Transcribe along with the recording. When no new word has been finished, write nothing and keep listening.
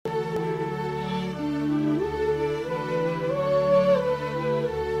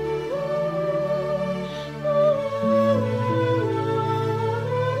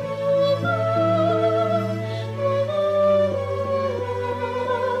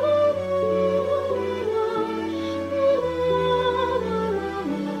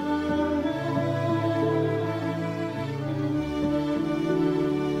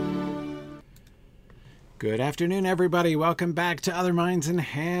Good afternoon, everybody. Welcome back to Other Minds and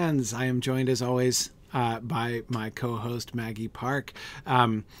Hands. I am joined, as always, by my co-host, Maggie Park.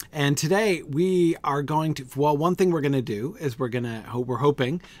 And today we are going to, well, one thing we're going to do is we're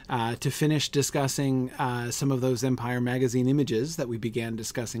hoping to finish discussing some of those Empire Magazine images that we began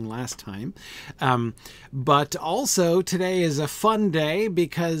discussing last time. But also today is a fun day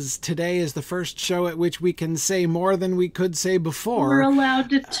because today is the first show at which we can say more than we could say before. We're allowed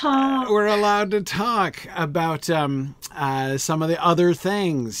to talk. We're allowed to talk about some of the other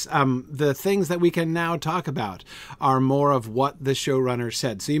things. The things that we can now talk about are more of what the showrunner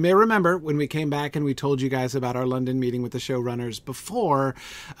said. So you may remember when we came back and we told you guys about our London meeting with the showrunners before,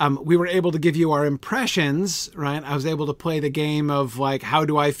 we were able to give you our impressions, right? I was able to play the game of like, how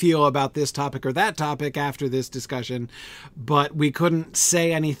do I feel about this topic or that topic after this discussion? But we couldn't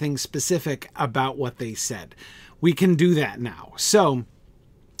say anything specific about what they said. We can do that now. So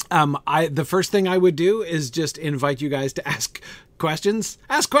the first thing I would do is just invite you guys to ask questions.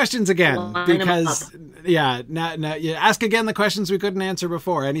 Ask questions again, because ask again the questions we couldn't answer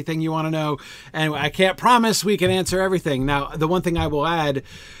before. Anything you want to know, and I can't promise we can answer everything. Now, the one thing I will add,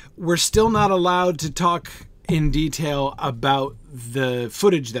 we're still not allowed to talk in detail about the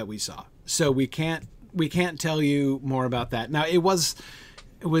footage that we saw, so we can't tell you more about that. Now, it was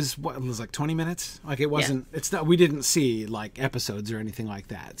like 20 minutes. Like it wasn't, It's not, we didn't see like episodes or anything like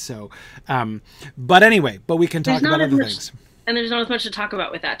that. So, but we can talk about other things. And there's not as much to talk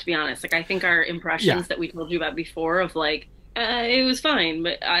about with that, to be honest. Like I think our impressions that we told you about before of like, it was fine,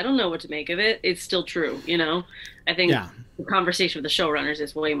 but I don't know what to make of it. It's still true. You know, I think the conversation with the showrunners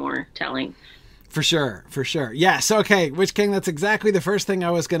is way more telling. For sure. Yes. Okay. Witch King, that's exactly the first thing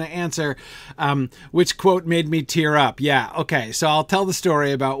I was going to answer. Which quote made me tear up? Yeah. Okay. So I'll tell the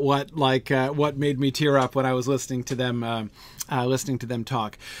story about what made me tear up when I was listening to them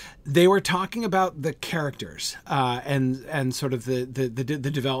talk. They were talking about the characters, and sort of the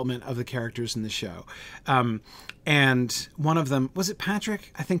development of the characters in the show. And one of them, was it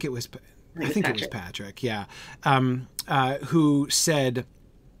Patrick? I think it was Patrick. Yeah. Who said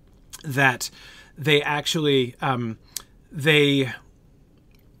that they actually they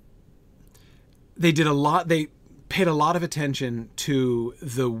did a lot. They paid a lot of attention to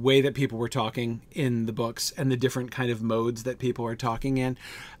the way that people were talking in the books and the different kind of modes that people are talking in.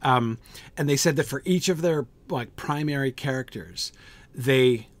 And they said that for each of their like primary characters,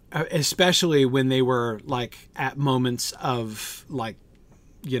 they, especially when they were like at moments of like,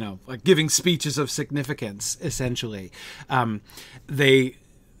 you know, like giving speeches of significance, essentially, they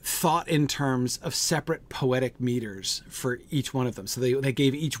thought in terms of separate poetic meters for each one of them. So they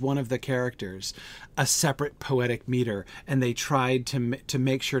gave each one of the characters a separate poetic meter, and they tried to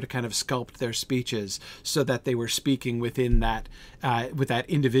make sure to kind of sculpt their speeches so that they were speaking within that with that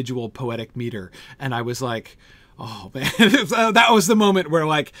individual poetic meter. And I was like, oh man, that was the moment where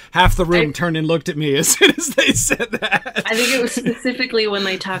like half the room turned and looked at me as soon as they said that. I think it was specifically when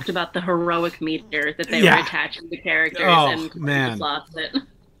they talked about the heroic meter that they were attaching the characters, and man, lost it.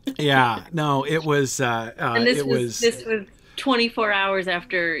 Yeah, no, it was. And this was 24 hours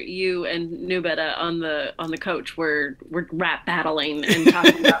after you and Nubeta on the coach were rap battling and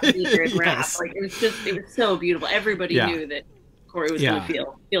talking about meter and rap. Like it was so beautiful. Everybody knew that Corey was going to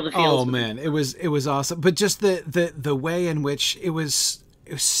feel the feels. Oh man, it was awesome. But just the way in which it was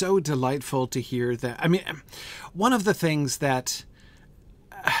so delightful to hear that. I mean, one of the things that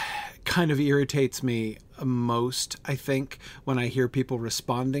kind of irritates me most, I think, when I hear people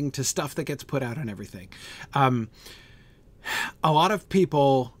responding to stuff that gets put out and everything. A lot of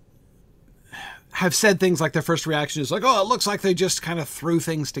people have said things like their first reaction is like, oh, it looks like they just kind of threw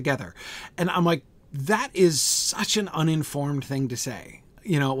things together. And I'm like, that is such an uninformed thing to say.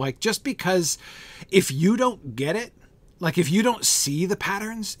 You know, like just because if you don't get it, like if you don't see the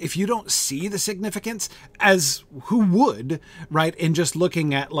patterns, if you don't see the significance, as who would, right? In just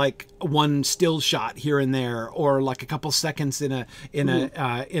looking at like one still shot here and there, or like a couple seconds in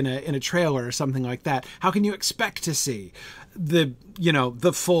a trailer or something like that, how can you expect to see the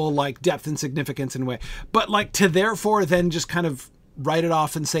full like depth and significance in a way? But like to therefore then just kind of write it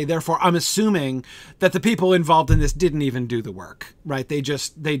off and say, therefore, I'm assuming that the people involved in this didn't even do the work, right? They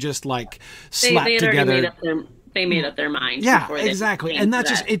just like slapped together. They made up their mind. Yeah, exactly. And that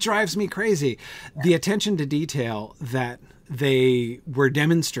just, it drives me crazy. Yeah. The attention to detail that they were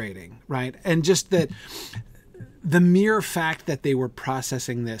demonstrating, right? And just that the mere fact that they were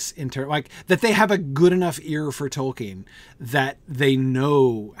processing this like that they have a good enough ear for Tolkien that they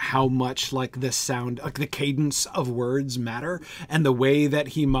know how much like the sound, like the cadence of words matter, and the way that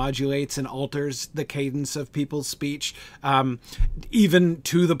he modulates and alters the cadence of people's speech, even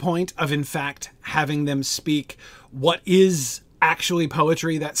to the point of, in fact, having them speak what is actually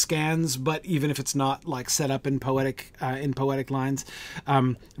poetry that scans, but even if it's not like set up in poetic lines,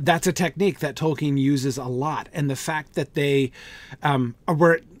 that's a technique that Tolkien uses a lot. And the fact that they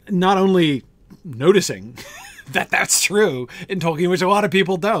were not only noticing that that's true in Tolkien, which a lot of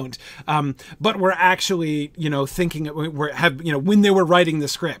people don't, but we're actually, thinking, when they were writing the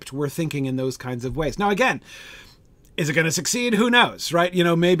script, we're thinking in those kinds of ways. Now, again, is it going to succeed? Who knows, right?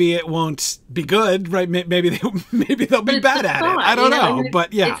 Maybe it won't be good, right? Maybe they'll be bad at it. I don't know,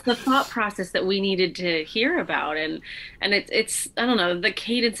 but yeah, it's the thought process that we needed to hear about, and it's I don't know, the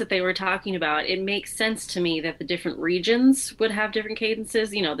cadence that they were talking about. It makes sense to me that the different regions would have different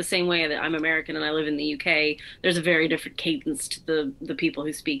cadences. The same way that I'm American and I live in the UK, there's a very different cadence to the people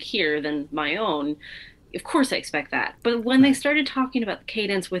who speak here than my own. Of course I expect that. But when they started talking about the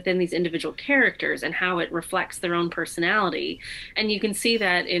cadence within these individual characters and how it reflects their own personality, and you can see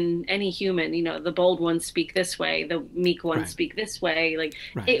that in any human, the bold ones speak this way, the meek ones speak this way. Like,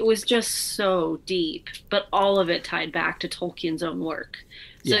 it was just so deep, but all of it tied back to Tolkien's own work.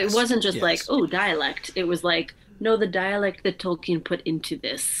 So it wasn't just like, oh, dialect. It was like, no, the dialect that Tolkien put into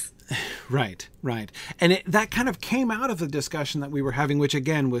this. Right. And that kind of came out of the discussion that we were having, which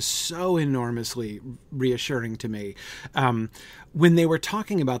again was so enormously reassuring to me, when they were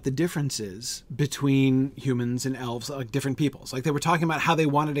talking about the differences between humans and elves, like different peoples. Like they were talking about how they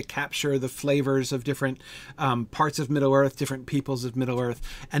wanted to capture the flavors of different parts of Middle-earth, different peoples of Middle-earth,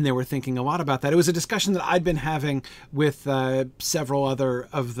 and they were thinking a lot about that. It was a discussion that I'd been having with several other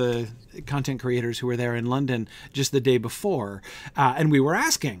of the content creators who were there in London just the day before, and we were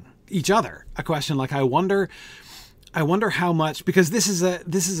asking each other a question like, I wonder how much, because this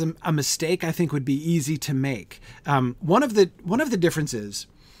is a mistake I think would be easy to make. One of the differences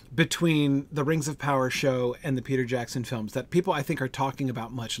between the Rings of Power show and the Peter Jackson films that people I think are talking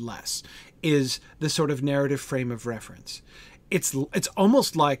about much less is the sort of narrative frame of reference. It's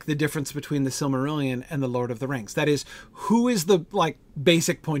almost like the difference between the Silmarillion and the Lord of the Rings. That is, who is the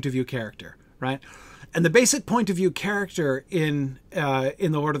basic point of view character, right? And the basic point of view character in the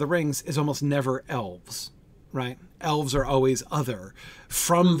Lord of the Rings is almost never elves, right? Elves are always other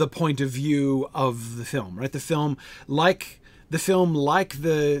from the point of view of the film, right? The film, like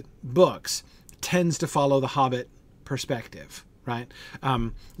the books, tends to follow the Hobbit perspective, right?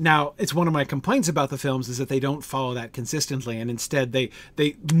 Now, it's one of my complaints about the films is that they don't follow that consistently, and instead they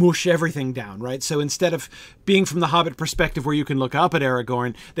mush everything down, right? So instead of being from the Hobbit perspective where you can look up at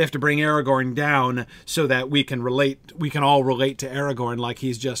Aragorn, they have to bring Aragorn down so that we can all relate to Aragorn like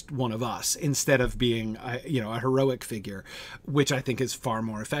he's just one of us, instead of being a heroic figure, which I think is far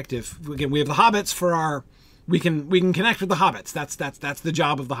more effective. Again, we have the Hobbits for our... We can connect with the hobbits. That's the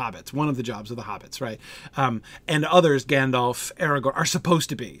job of the hobbits. One of the jobs of the hobbits, right? And others, Gandalf, Aragorn, are supposed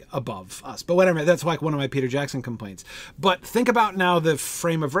to be above us. But whatever, that's like one of my Peter Jackson complaints. But think about now the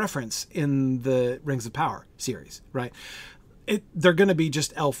frame of reference in the Rings of Power series, right? They're going to be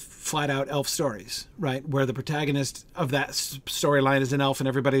just flat out elf stories, right? Where the protagonist of that storyline is an elf and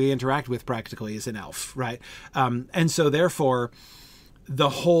everybody they interact with practically is an elf, right? And so therefore, the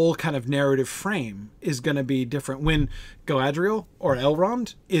whole kind of narrative frame is going to be different. When Galadriel or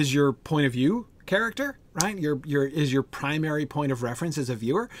Elrond is your point of view character, right? Is your primary point of reference as a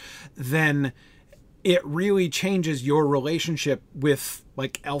viewer, then it really changes your relationship with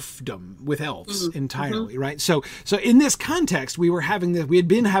elfdom, with elves entirely, right? So in this context, we had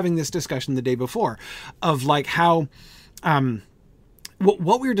been having this discussion the day before of how,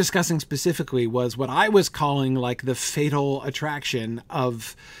 what we were discussing specifically was what I was calling the fatal attraction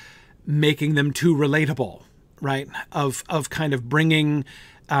of making them too relatable, right? Of kind of bringing,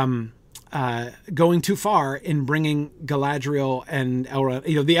 going too far in bringing Galadriel and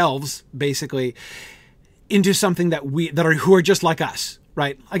Elrond, the elves basically, into something who are just like us,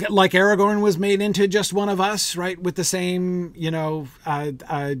 right? Like Aragorn was made into just one of us, right? With the same,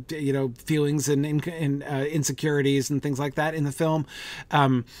 feelings and insecurities and things like that in the film.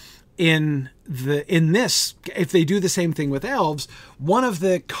 In this, if they do the same thing with elves, one of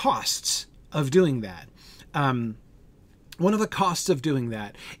the costs of doing that,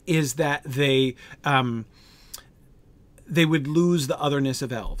 is that they would lose the otherness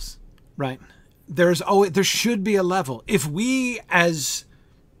of elves, right? There should be a level. If we as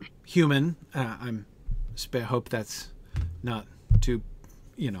human, I hope that's not too,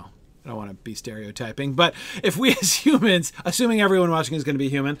 I don't want to be stereotyping, but if we as humans, assuming everyone watching is going to be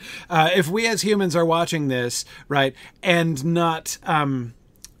human, if we as humans are watching this, right, and not,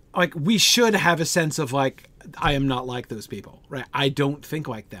 like, we should have a sense of, like, I am not like those people, right? I don't think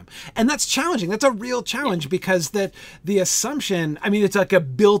like them. And that's challenging. That's a real challenge because the assumption, I mean, it's like a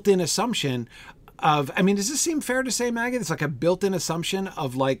built-in assumption of, I mean, does this seem fair to say, Maggie? It's like a built-in assumption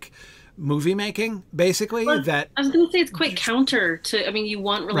of, like, movie making, basically. Well, that I was going to say it's quite counter to, I mean, you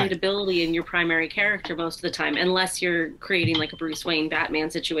want relatability in your primary character most of the time, unless you're creating like a Bruce Wayne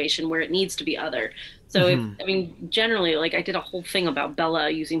Batman situation where it needs to be other. So, I mean, generally, like I did a whole thing about Bella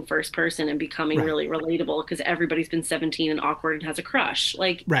using first person and becoming really relatable because everybody's been 17 and awkward and has a crush.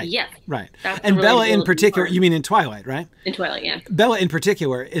 Like, yes. Right. And Bella in particular, you mean in Twilight, right? In Twilight, yeah. Bella in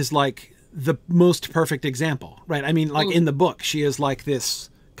particular is like the most perfect example, right? I mean, like in the book, she is like this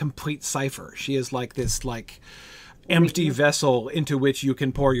complete cipher. She is like this like empty vessel into which you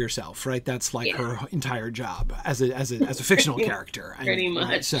can pour yourself, right? That's like her entire job as a fictional character. Pretty much.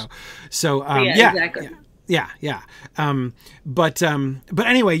 Right? So exactly. Yeah. But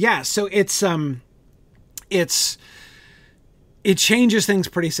anyway, yeah. So it changes things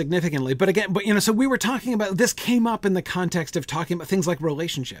pretty significantly. But again, you know, so we were talking about, this came up in the context of talking about things like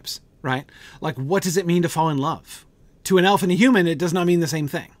relationships, right? Like, what does it mean to fall in love? To an elf and a human, it does not mean the same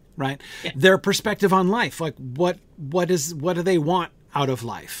thing, right? Yeah. Their perspective on life, like what do they want out of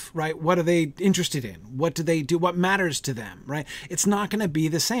life, right? What are they interested in? What do they do? What matters to them, right? It's not going to be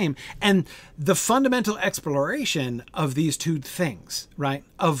the same. And the fundamental exploration of these two things, right?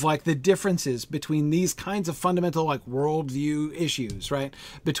 Of like the differences between these kinds of fundamental like worldview issues, right?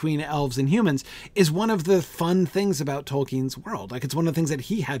 Between elves and humans is one of the fun things about Tolkien's world. Like it's one of the things that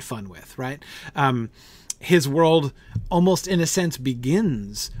he had fun with, right? His world almost in a sense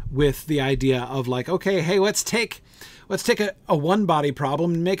begins with the idea of like, okay, hey, let's take a one body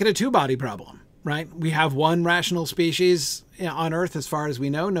problem and make it a two body problem, right? We have one rational species on Earth, as far as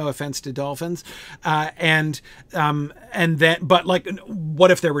we know, no offense to dolphins. And then, but like, what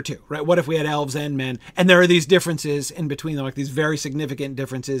if there were two, right? What if we had elves and men? And there are these differences in between them, like these very significant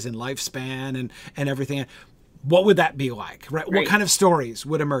differences in lifespan and everything. What would that be like, right? What kind of stories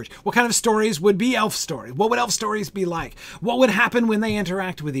would emerge? What kind of stories would be elf stories? What would elf stories be like? What would happen when they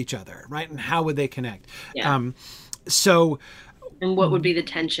interact with each other, right? And how would they connect? Yeah. And what would be the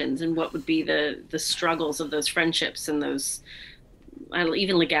tensions and what would be the struggles of those friendships and those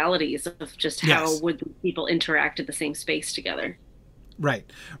even legalities of just how would people interact in the same space together? Right.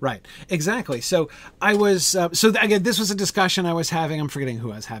 Exactly. So I was, so again, this was a discussion I was having. I'm forgetting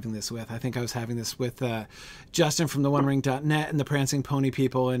who I was having this with. I think I was having this with Justin from the OneRing.net and the Prancing Pony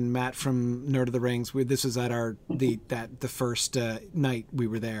people and Matt from Nerd of the Rings. This was at the first night we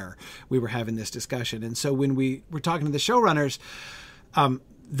were there. We were having this discussion. And so when we were talking to the showrunners,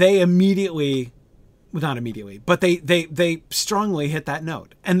 they immediately, well, not immediately, but they strongly hit that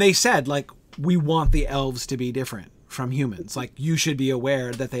note. And they said, like, we want the elves to be different from humans. Like, you should be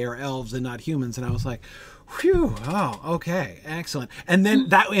aware that they are elves and not humans. And I was like, whew, oh, okay, excellent. And then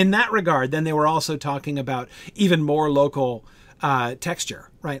that, in that regard, then they were also talking about even more local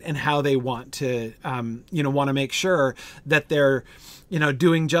texture, right? And how they want to, want to make sure that they're,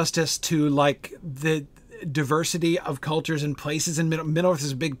 doing justice to like the diversity of cultures and places. And Middle-earth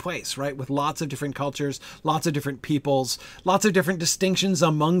is a big place, right? With lots of different cultures, lots of different peoples, lots of different distinctions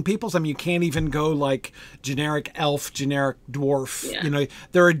among peoples. I mean, you can't even go like generic elf, generic dwarf. Yeah.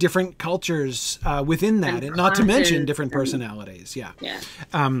 There are different cultures within that, and not to mention different personalities. Yeah.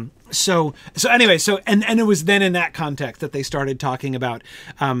 So anyway, and it was then in that context that they started talking about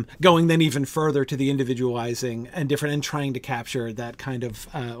going then even further to the individualizing and different, and trying to capture that kind of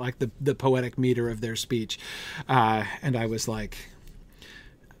like the poetic meter of their speech. And I was like,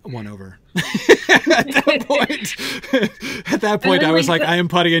 won over. At that point, I was like, I am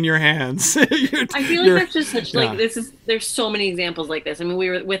putty in your hands. I feel like that's just such like there's so many examples like this. I mean, we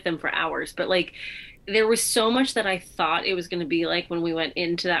were with them for hours, but like there was so much that I thought it was going to be like when we went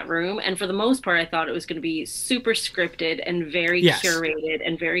into that room. And for the most part, I thought it was going to be super scripted and very curated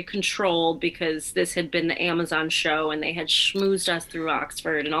and very controlled, because this had been the Amazon show and they had schmoozed us through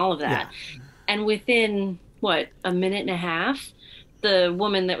Oxford and all of that. Yeah. And within, a minute and a half, the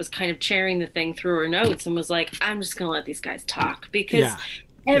woman that was kind of chairing the thing threw her notes and was like, I'm just going to let these guys talk, because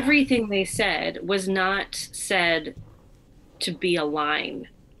everything they said was not said to be a line.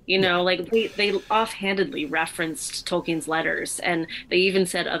 Like they offhandedly referenced Tolkien's letters, and they even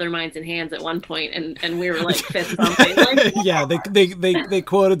said "other minds and hands" at one point, and we were like fist bumping. Like, yeah, they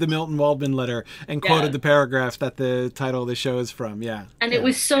quoted the Milton Waldman letter and quoted the paragraph that the title of the show is from. Yeah, and it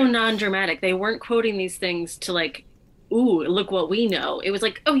was so non-dramatic. They weren't quoting these things to like ooh, look what we know. It was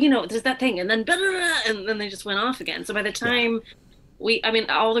like, oh, there's that thing, and then blah, blah, blah, and then they just went off again. So by the Yeah. time I mean,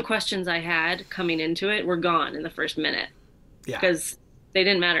 all the questions I had coming into it were gone in the first minute Yeah. because they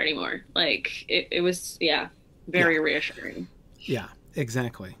didn't matter anymore. Like it was, yeah, very Yeah. reassuring. Yeah,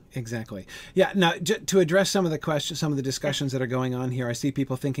 exactly. Exactly. Yeah. Now, to address some of the questions, some of the discussions that are going on here, I see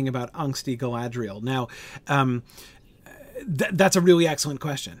people thinking about Angsty Galadriel. Now, that's a really excellent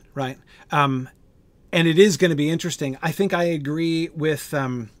question, right? And it is going to be interesting. I think I agree with.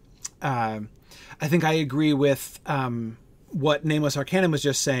 What Nameless Arcanum was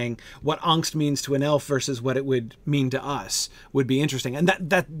just saying. What angst means to an elf versus what it would mean to us would be interesting, and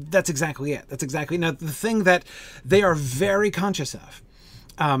that's exactly it. That's exactly now the thing that they are very conscious of,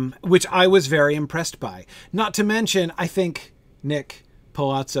 which I was very impressed by. Not to mention, I think Nick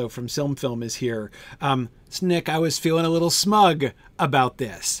Palazzo from Silm Film is here. Nick, I was feeling a little smug about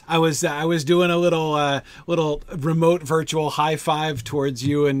this. I was doing a little remote virtual high five towards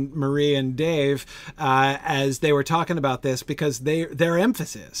you and Marie and Dave as they were talking about this, because their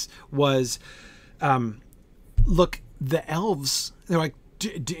emphasis was, look, the elves. They're like,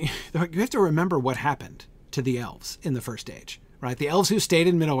 you have to remember what happened to the elves in the first age, right? The elves who stayed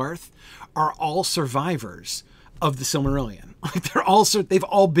in Middle Earth are all survivors of the Silmarillion. Like they've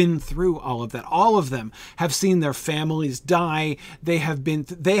all been through all of that. All of them have seen their families die. They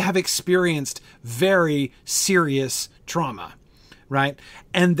have experienced very serious trauma, right?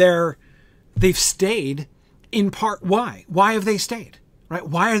 And they've stayed in part. Why? Why have they stayed? Right?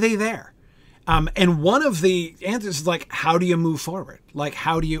 Why are they there? And one of the answers is like, how do you move forward?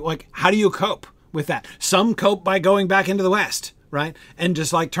 How do you cope with that? Some cope by going back into the West, right? And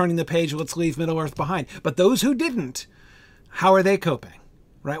just like turning the page, let's leave Middle Earth behind. But those who didn't, how are they coping,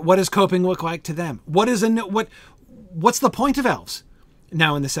 right? What does coping look like to them? What's the point of elves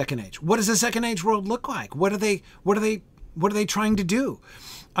now in the Second Age? What does the Second Age world look like? What are they trying to do?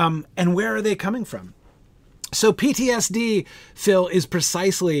 And where are they coming from? So PTSD, Phil, is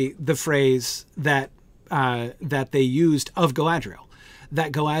precisely the phrase that they used of Galadriel.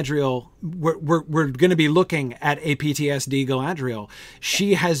 That Galadriel, we're going to be looking at a PTSD Galadriel.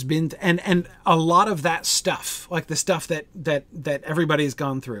 She has been, and a lot of that stuff, like the stuff that everybody's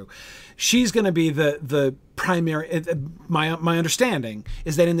gone through, she's going to be the primary. My understanding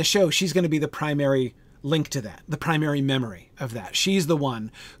is that in the show, she's going to be the primary link to that, the primary memory of that. She's the one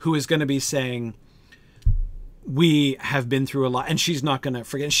who is going to be saying, we have been through a lot, and she's not going to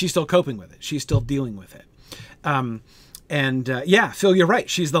forget. She's still coping with it. She's still dealing with it. Yeah, Phil, you're right.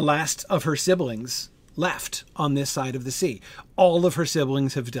 She's the last of her siblings left on this side of the sea. All of her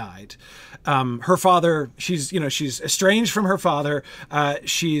siblings have died. Her father, she's estranged from her father. Her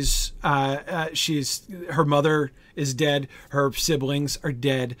mother is dead. Her siblings are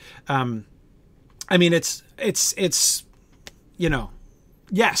dead. I mean, it's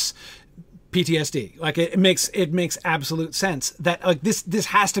yes, PTSD. Like it makes absolute sense that like this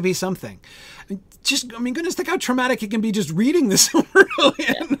has to be something. Goodness, think how traumatic it can be just reading the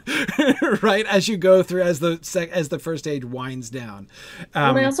Silmarillion, right? As you go through, as the first age winds down.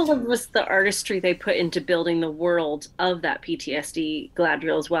 What I also love was the artistry they put into building the world of that PTSD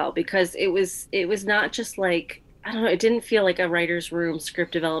Galadriel as well, because it was not just like, I don't know, it didn't feel like a writer's room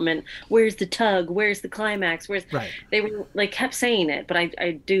script development. Where's the tug? Where's the climax? Right. They were like kept saying it, but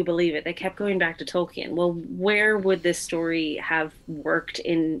I do believe it. They kept going back to Tolkien. Well, where would this story have worked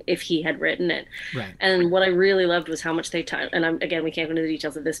in if he had written it? Right. And what I really loved was how much they again, we can't go into the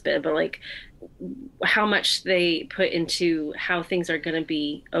details of this bit, but like how much they put into how things are going to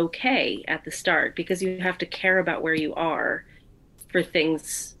be okay at the start, because you have to care about where you are for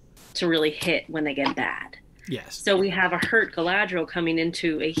things to really hit when they get bad. Yes. So we have a hurt Galadriel coming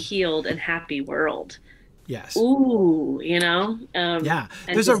into a healed and happy world. Yes. Ooh, yeah.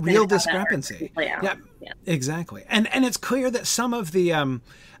 There's a real discrepancy. Yeah, exactly. And it's clear that some of the,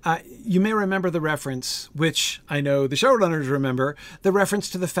 you may remember the reference, which I know the showrunners remember, the reference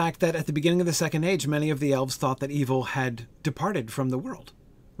to the fact that at the beginning of the Second Age, many of the elves thought that evil had departed from the world.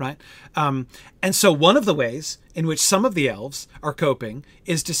 Right. And so one of the ways in which some of the elves are coping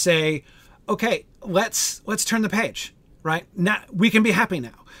is to say, okay, let's turn the page, right? Now we can be happy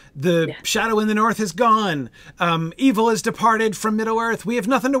now. The shadow in the north is gone. Evil has departed from Middle Earth. We have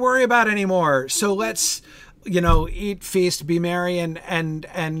nothing to worry about anymore. So let's, eat, feast, be merry, and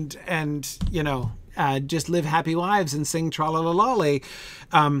just live happy lives and sing tra-la-la-lolly,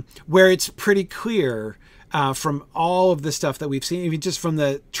 where it's pretty clear from all of the stuff that we've seen, even just from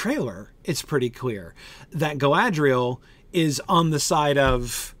the trailer, it's pretty clear that Galadriel is on the side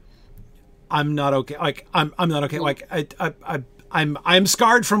of, I'm not okay. Like I'm not okay. Like I'm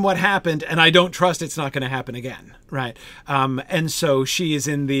scarred from what happened, and I don't trust it's not going to happen again, right? And so she is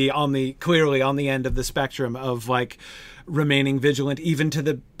clearly on the end of the spectrum of like remaining vigilant, even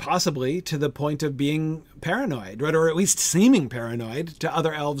possibly to the point of being paranoid, right? Or at least seeming paranoid to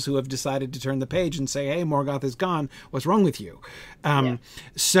other elves who have decided to turn the page and say, "Hey, Morgoth is gone. What's wrong with you?"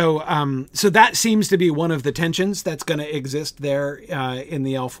 So that seems to be one of the tensions that's going to exist there in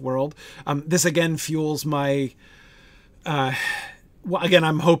the elf world. This again fuels my. Well, again,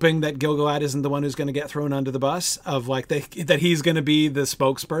 I'm hoping that Gil-galad isn't the one who's going to get thrown under the bus of like that he's going to be the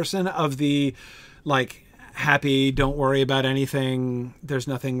spokesperson of the like happy, don't worry about anything. There's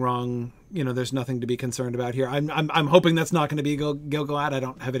nothing wrong. There's nothing to be concerned about here. I'm hoping that's not going to be Gil-galad. I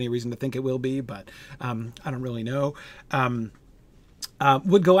don't have any reason to think it will be, but I don't really know. Would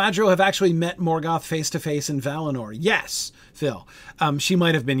Galadriel have actually met Morgoth face to face in Valinor? Yes, Phil. She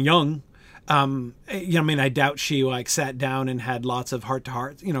might have been young. I doubt she like sat down and had lots of heart to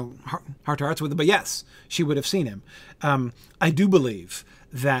hearts with him, but yes, she would have seen him. I do believe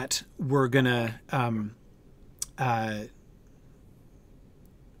that we're gonna,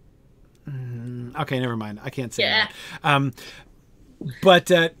 okay, never mind. I can't say that. But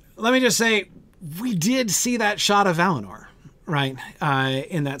let me just say, we did see that shot of Valinor, right?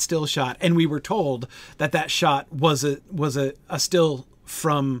 In that still shot. And we were told that shot was a still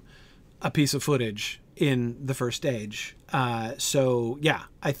from a piece of footage in the first stage. So yeah,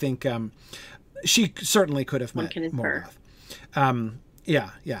 I think she certainly could have met Morgoth.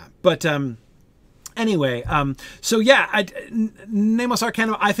 But anyway, so yeah, Nemos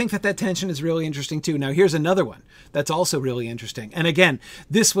Arcanum, I think that tension is really interesting too. Now here's another one that's also really interesting. And again,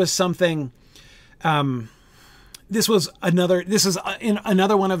 this was something, this is in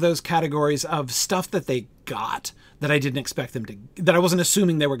another one of those categories of stuff that they got that I didn't expect them to, that I wasn't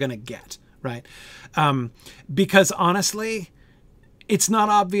assuming they were going to get, right? Because honestly, it's not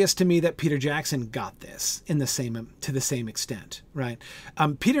obvious to me that Peter Jackson got this to the same extent, right?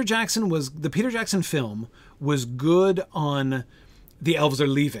 The Peter Jackson film was good on the elves are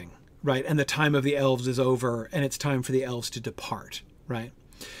leaving, right? And the time of the elves is over and it's time for the elves to depart, right?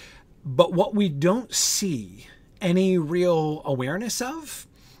 But what we don't see any real awareness of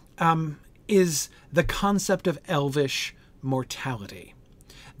is the concept of elvish mortality,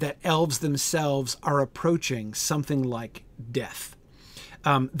 that elves themselves are approaching something like death.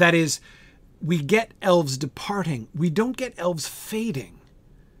 That is, we get elves departing. We don't get elves fading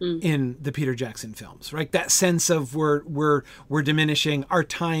in the Peter Jackson films, right? That sense of we're diminishing. Our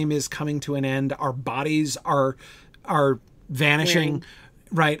time is coming to an end. Our bodies are vanishing,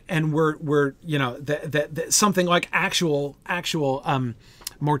 right? And we're something like actual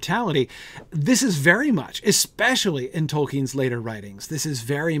mortality. This is very much, especially in Tolkien's later writings, this is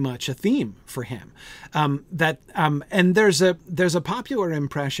very much a theme for him. And there's a popular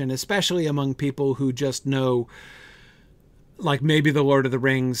impression, especially among people who just know, like maybe the Lord of the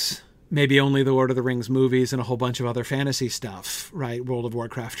Rings, maybe only the Lord of the Rings movies and a whole bunch of other fantasy stuff, right? World of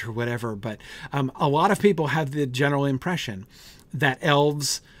Warcraft or whatever. But a lot of people have the general impression that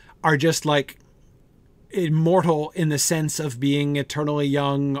elves are just like immortal in the sense of being eternally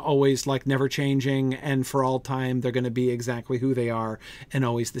young, always like never changing, and for all time they're going to be exactly who they are and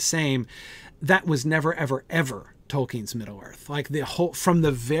always the same. That was never, ever, ever Tolkien's Middle-earth. Like from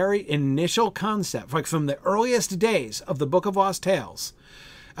the very initial concept, like from the earliest days of the Book of Lost Tales,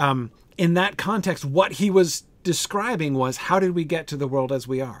 in that context, what he was describing was, how did we get to the world as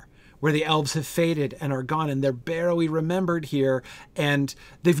we are, where the elves have faded and are gone and they're barely remembered here, and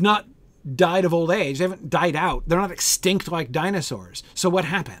they've not died of old age. They haven't died out. They're not extinct like dinosaurs. So what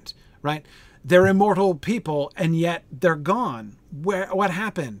happened, right? They're immortal people and yet they're gone. What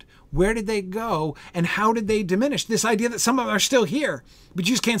happened? Where did they go? And how did they diminish? This idea that some of them are still here, but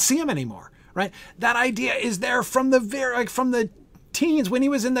you just can't see them anymore, right? That idea is there from the teens. When he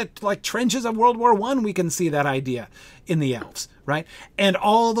was in the trenches of World War I, we can see that idea in the elves, right? And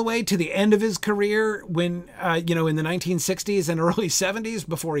all the way to the end of his career when, in the 1960s and early 70s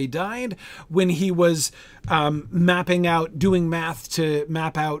before he died, when he was doing math to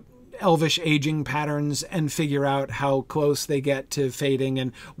map out elvish aging patterns and figure out how close they get to fading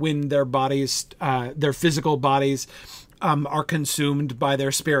and when their bodies, their physical bodies, are consumed by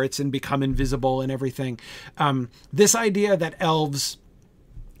their spirits and become invisible and everything. This idea that elves,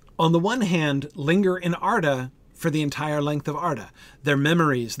 on the one hand, linger in Arda for the entire length of Arda. Their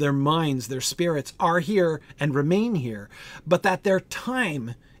memories, their minds, their spirits are here and remain here, but that their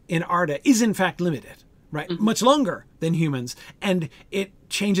time in Arda is in fact limited, right? Much longer than humans. And it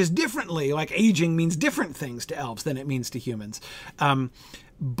changes differently. Like aging means different things to elves than it means to humans.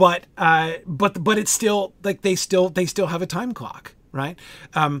 But it's still like they still have a time clock, right?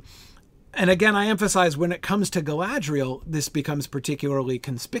 And again, I emphasize when it comes to Galadriel, this becomes particularly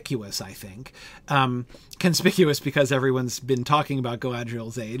conspicuous, I think. Conspicuous because everyone's been talking about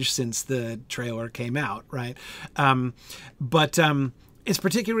Galadriel's age since the trailer came out, right? But it's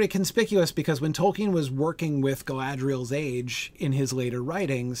particularly conspicuous because when Tolkien was working with Galadriel's age in his later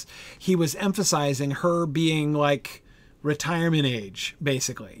writings, he was emphasizing her being like retirement age,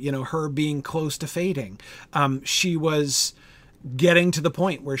 basically, you know, her being close to fading. She was getting to the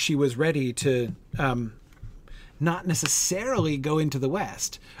point where she was ready to not necessarily go into the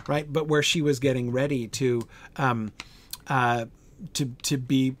West, right? But where she was getting ready to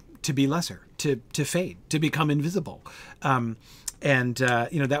be lesser, to fade, to become invisible. You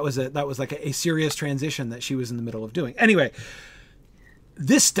know, that was like a serious transition that she was in the middle of doing. Anyway,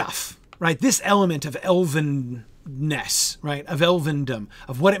 this stuff, right? This element of elvenness, right? Of elvendom,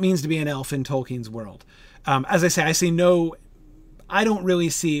 of what it means to be an elf in Tolkien's world. As I say, I don't really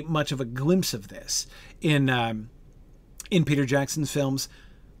see much of a glimpse of this in Peter Jackson's films,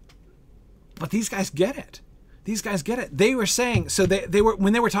 but these guys get it. These guys get it. They were saying, so they were,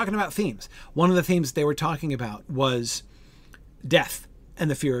 when they were talking about themes, one of the themes they were talking about was death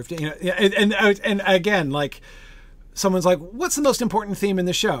and the fear of, you know, and again, like someone's like, what's the most important theme in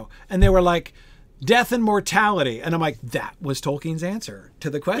the show? And they were like, death and mortality. And I'm like, that was Tolkien's answer to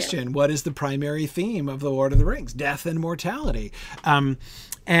the question. Yeah. What is the primary theme of the Lord of the Rings? Death and mortality. And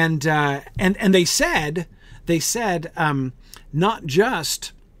they said, not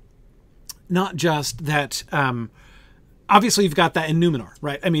just that, obviously you've got that in Numenor,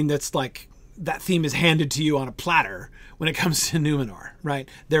 right? I mean, that's like, that theme is handed to you on a platter when it comes to Numenor, right?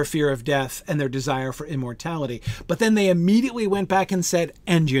 Their fear of death and their desire for immortality. But then they immediately went back and said,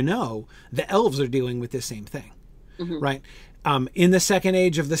 and you know, the elves are dealing with the same thing, right? In the second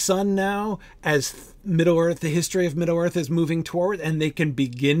age of the sun now, as Middle-earth, the history of Middle-earth is moving toward, and they can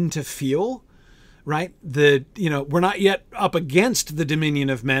begin to feel, right? We're not yet up against the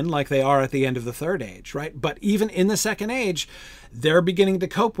dominion of men like they are at the end of the third age, right? But even in the second age, they're beginning to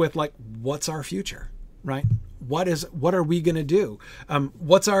cope with like, what's our future, right? What are we going to do?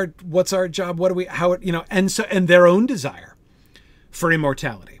 What's our job? And their own desire for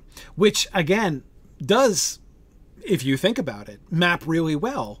immortality, which again does, if you think about it, map really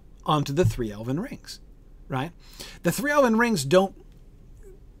well onto the 3 Elven Rings, right? The 3 Elven Rings don't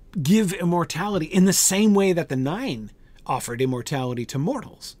give immortality in the same way that the 9 offered immortality to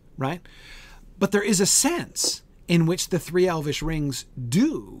mortals, right? But there is a sense in which the 3 Elvish Rings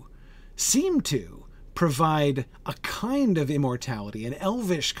do seem to provide a kind of immortality, an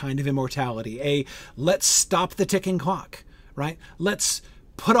elvish kind of immortality, let's stop the ticking clock, right? Let's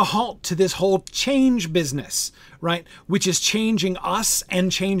put a halt to this whole change business, right? Which is changing us and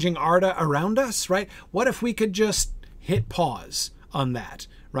changing Arda around us, right? What if we could just hit pause on that,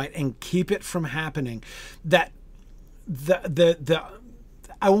 right? And keep it from happening. That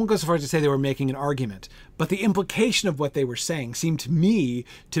I won't go so far as to say they were making an argument, but the implication of what they were saying seemed to me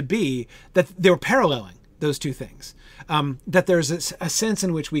to be that they were paralleling those two things. That there's a sense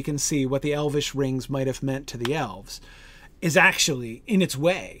in which we can see what the Elvish Rings might have meant to the elves is actually, in its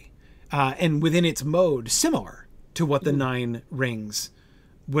way, and within its mode, similar to what the 9 rings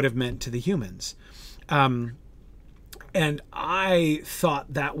would have meant to the humans. And I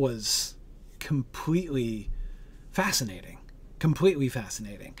thought that was completely fascinating.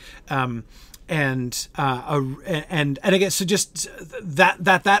 And I guess so. Just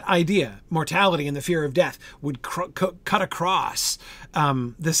that idea, mortality and the fear of death, would cut across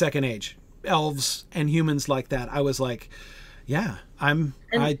the second age, elves and humans like that. I was like, yeah, I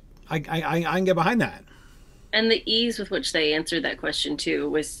can get behind that. And the ease with which they answered that question too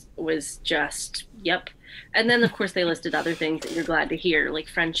was just, yep. And then, of course, they listed other things that you're glad to hear, like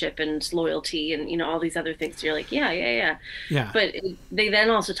friendship and loyalty and, you know, all these other things. So you're like, yeah. But they then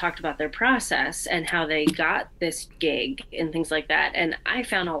also talked about their process and how they got this gig and things like that. And I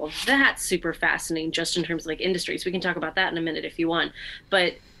found all of that super fascinating just in terms of like industries. We can talk about that in a minute if you want.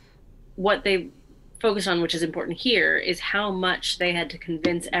 But what they focused on, which is important here, is how much they had to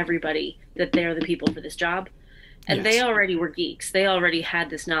convince everybody that they're the people for this job. And They already were geeks. They already had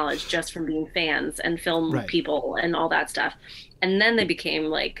this knowledge just from being fans and film people and all that stuff. And then they became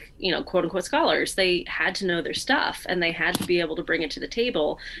like, you know, quote unquote scholars. They had to know their stuff and they had to be able to bring it to the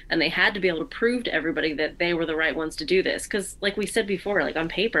table and they had to be able to prove to everybody that they were the right ones to do this. Because like we said before, like on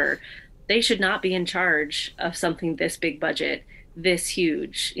paper, they should not be in charge of something this big budget this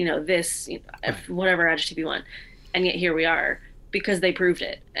huge, this, Right. whatever adjective you want. And yet here we are because they proved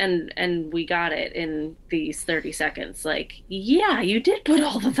it, and we got it in these 30 seconds. Like, yeah, you did put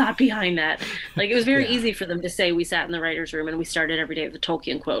all the thought behind that. Like, it was very Yeah. easy for them to say we sat in the writer's room and we started every day with a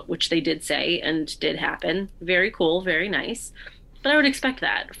Tolkien quote, which they did say and did happen. Very cool, very nice. But I would expect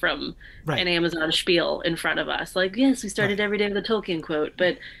that from Right. an Amazon spiel in front of us. Like, yes, we started Right. every day with a Tolkien quote,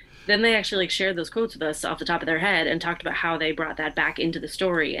 but then they actually like shared those quotes with us off the top of their head and talked about how they brought that back into the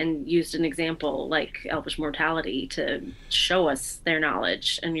story and used an example like elvish mortality to show us their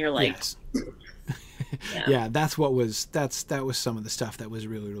knowledge. And you're like, Yes. yeah, Yeah, that was some of the stuff that was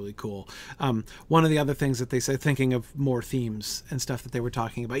really, really cool. One of the other things that they said, thinking of more themes and stuff that they were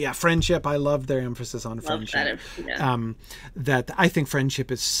talking about, yeah, friendship. I loved their emphasis on love friendship. that. Yeah. That I think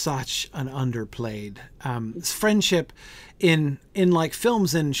friendship is such an underplayed friendship in like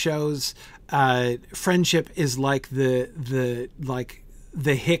films and shows. Friendship is like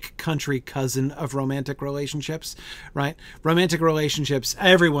the hick country cousin of romantic relationships, right? Romantic relationships,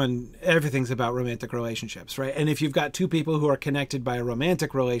 everything's about romantic relationships, right? And if you've got two people who are connected by a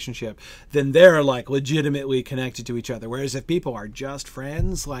romantic relationship, then they're like legitimately connected to each other. Whereas if people are just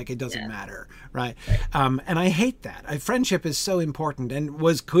friends, like it doesn't matter, right? And I hate that. Friendship is so important and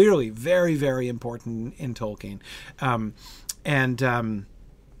was clearly very, very important in Tolkien.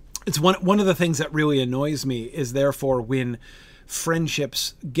 It's one of the things that really annoys me is therefore when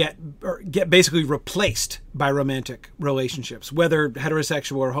friendships get basically replaced by romantic relationships, whether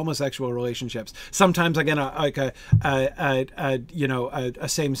heterosexual or homosexual relationships. Sometimes again, a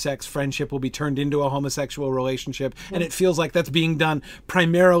same-sex friendship will be turned into a homosexual relationship, and it feels like that's being done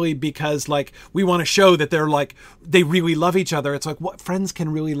primarily because like we want to show that they really love each other. It's like, what, friends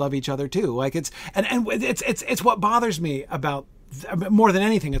can really love each other too. Like it's what bothers me about. More than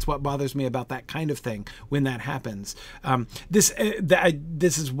anything, it's what bothers me about that kind of thing when that happens. This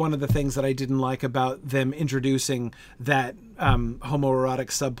is one of the things that I didn't like about them introducing that homoerotic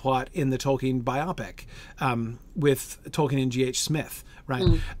subplot in the Tolkien biopic with Tolkien and G.H. Smith,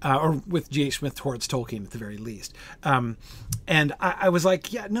 right? Or with G.H. Smith towards Tolkien at the very least. And I was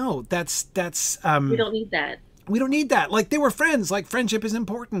like, yeah, no, that's We don't need that. We don't need that. Like, they were friends. Like, friendship is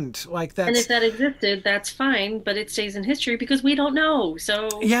important. Like, that's... And if that existed, that's fine, but it stays in history because we don't know. So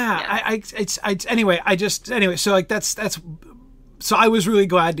yeah. Anyway, so like that's so I was really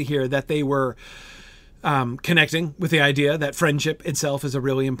glad to hear that they were connecting with the idea that friendship itself is a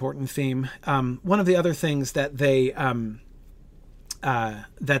really important theme. One of the other things that they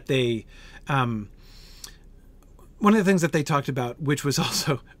one of the things that they talked about, which was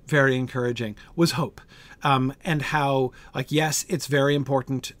also very encouraging, was hope. And how, like, yes, it's very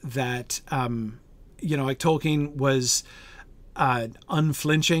important that, like Tolkien was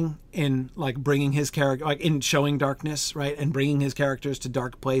unflinching in like bringing his character, like in showing darkness, right? And bringing his characters to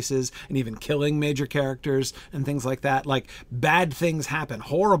dark places and even killing major characters and things like that. Like, bad things happen,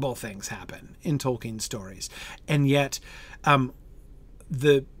 horrible things happen in Tolkien stories. And yet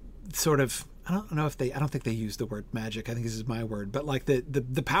the sort of, I don't think they use the word magic. I think this is my word, but like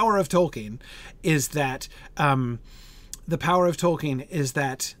the power of Tolkien is that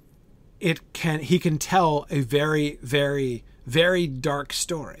he can tell a very, very, very dark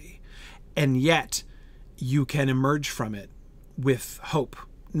story, and yet you can emerge from it with hope,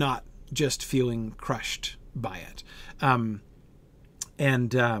 not just feeling crushed by it.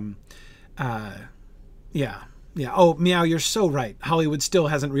 Yeah. Oh, Meow, you're so right. Hollywood still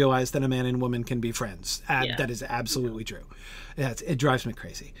hasn't realized that a man and woman can be friends. That is absolutely true. It drives me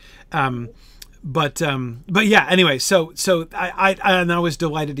crazy. But yeah. Anyway, so I was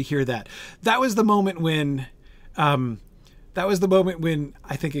delighted to hear that. That was the moment when I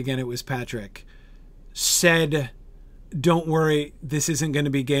think again it was Patrick said, "Don't worry, this isn't going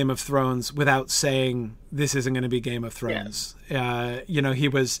to be Game of Thrones," without saying this isn't going to be Game of Thrones. Yeah. He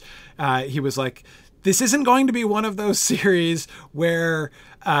was like, this isn't going to be one of those series where,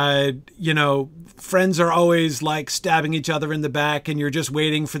 friends are always like stabbing each other in the back and you're just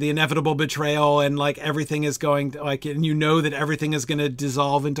waiting for the inevitable betrayal and like everything is going to, like, and that everything is going to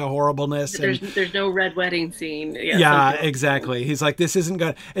dissolve into horribleness. There's no red wedding scene. Yeah, exactly. He's like, this isn't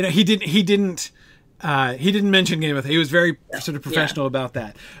going to, and he didn't mention Game of Thrones. He was very sort of professional about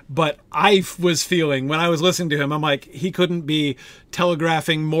that. But I was feeling, when I was listening to him, I'm like, he couldn't be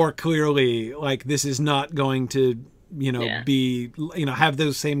telegraphing more clearly, like, this is not going to be, have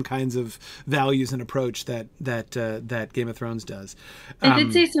those same kinds of values and approach that Game of Thrones does. I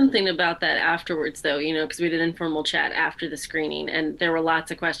did say something about that afterwards, though, because we did an informal chat after the screening, and there were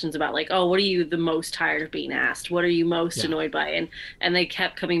lots of questions about like, oh, what are you the most tired of being asked? What are you most annoyed by? And they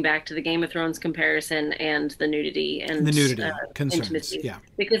kept coming back to the Game of Thrones comparison and the nudity concerns, intimacy,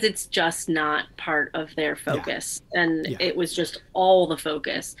 because it's just not part of their focus, and it was just all the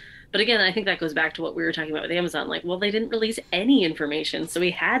focus. But again, I think that goes back to what we were talking about with Amazon. Like, well, they didn't release any information, so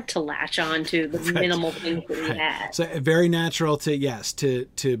we had to latch on to the minimal things that we had. So very natural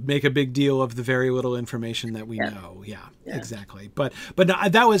to make a big deal of the very little information that we know. Yeah, exactly. But no,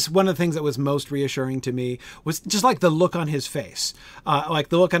 that was one of the things that was most reassuring to me, was just like the look on his face,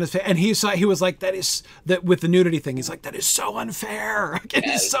 and he was like, that with the nudity thing. He's like, that is so unfair. It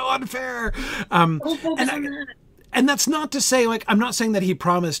is so unfair. And that's not to say, like, I'm not saying that he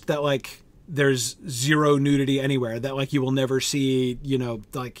promised that, like, there's zero nudity anywhere, that, like, you will never see,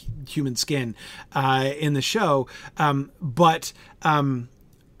 like, human skin in the show. But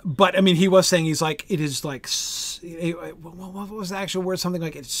I mean, he was saying, he's like, it is like, what was the actual word? Something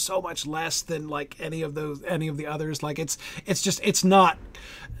like, it's so much less than like any of the others. Like it's not.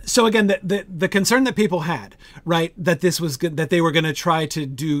 So again, the concern that people had, right, that this was good, that they were going to try to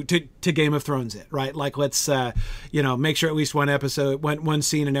do to Game of Thrones it, right? Like, let's, make sure at least one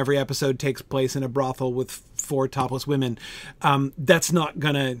scene in every episode takes place in a brothel with 4 topless women. That's not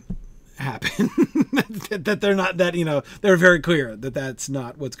going to happen. That they're not, that they're very clear that that's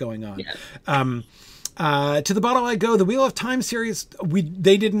not what's going on. To the Bottle I Go, the Wheel of Time series,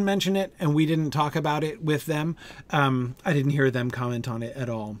 they didn't mention it, and we didn't talk about it with them. I didn't hear them comment on it at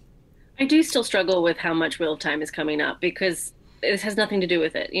all. I do still struggle with how much Wheel of Time is coming up, because it has nothing to do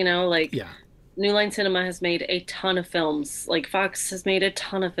with it, New Line Cinema has made a ton of films, like Fox has made a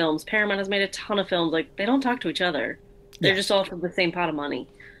ton of films, Paramount has made a ton of films. Like, they don't talk to each other. They're just all from the same pot of money.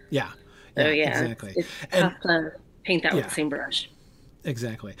 So exactly. It's tough to paint that with the same brush.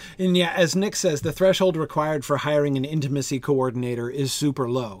 Exactly. And as Nick says, the threshold required for hiring an intimacy coordinator is super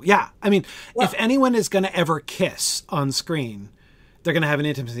low. Yeah. I mean, if anyone is going to ever kiss on screen, they're going to have an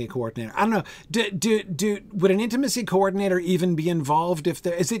intimacy coordinator. I don't know. Would an intimacy coordinator even be involved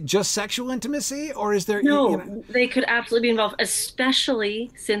is it just sexual intimacy, or is there? No, they could absolutely be involved,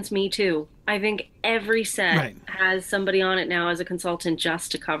 especially since Me Too. I think every set has somebody on it now as a consultant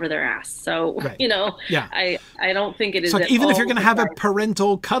just to cover their ass. So, I don't think it is. So like, even if you're going to have a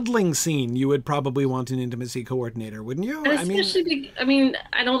parental cuddling scene, you would probably want an intimacy coordinator, wouldn't you? Especially,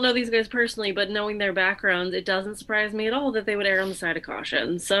 I don't know these guys personally, but knowing their backgrounds, it doesn't surprise me at all that they would err on the side of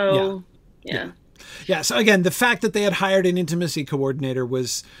caution. So, Yeah. So again, the fact that they had hired an intimacy coordinator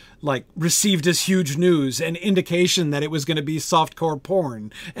was like received as huge news and indication that it was going to be softcore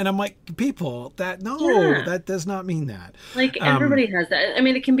porn. And I'm like, people, that does not mean that. Like, everybody has that. I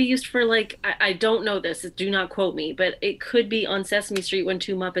mean, it can be used for, like, I don't know this, do not quote me, but it could be on Sesame Street when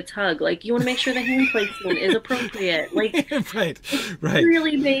 2 Muppets hug. Like, you want to make sure the hand placement is appropriate. Like, right.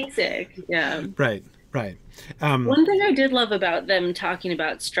 Really basic. Yeah. Right. One thing I did love about them talking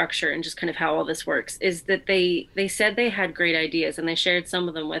about structure and just kind of how all this works is that they said they had great ideas, and they shared some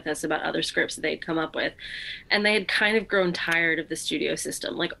of them with us about other scripts that they'd come up with. And they had kind of grown tired of the studio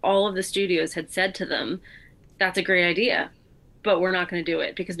system. Like, all of the studios had said to them, that's a great idea, but we're not going to do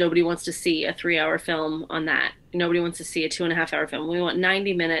it because nobody wants to see a 3-hour film on that. Nobody wants to see a 2.5-hour film. We want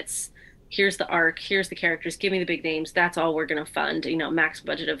 90 minutes. Here's the arc. Here's the characters. Give me the big names. That's all we're going to fund, max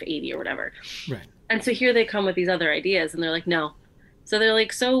budget of 80 or whatever. Right. And so here they come with these other ideas, and they're like, no. So they're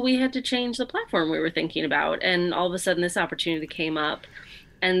like, so we had to change the platform we were thinking about. And all of a sudden this opportunity came up,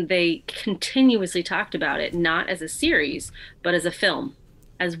 and they continuously talked about it, not as a series, but as a film,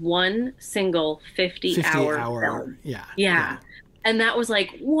 as one single 50-hour film. Yeah. And that was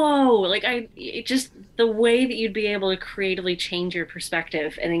like, whoa, like the way that you'd be able to creatively change your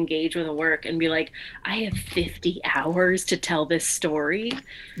perspective and engage with a work and be like, I have 50 hours to tell this story.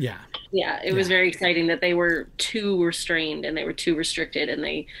 Yeah. It was very exciting that they were too restrained and they were too restricted, and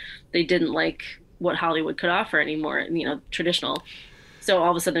they didn't like what Hollywood could offer anymore, traditional. So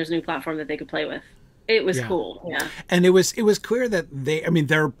all of a sudden there's a new platform that they could play with. It was cool, yeah. And it was clear that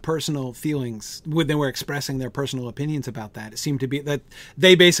their personal feelings, when they were expressing their personal opinions about that, it seemed to be that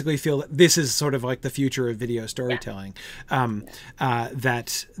they basically feel that this is sort of like the future of video storytelling.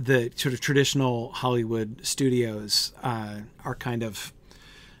 That the sort of traditional Hollywood studios are kind of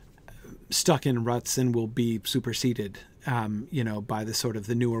stuck in ruts and will be superseded, by the sort of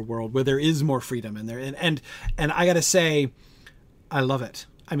the newer world where there is more freedom and I got to say, I love it.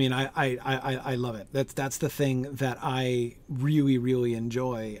 I mean, I love it. That's the thing that I really, really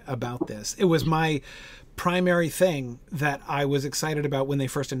enjoy about this. It was my primary thing that I was excited about when they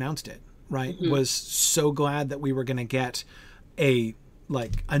first announced it, right? Was so glad that we were going to get a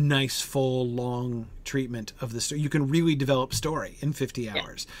nice, full, long treatment of the story. You can really develop story in 50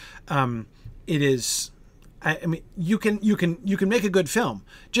 hours. It is, I mean, you can make a good film,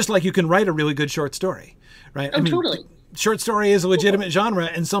 just like you can write a really good short story, right? Oh, I mean, totally. Short story is a legitimate genre,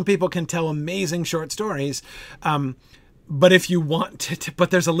 and some people can tell amazing short stories. But if you want to,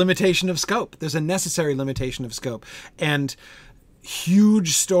 but there's a limitation of scope. There's a necessary limitation of scope. And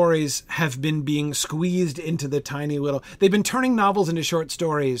huge stories have been being squeezed into the tiny little... They've been turning novels into short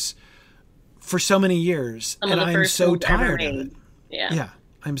stories for so many years. And I'm so tired of it. Yeah.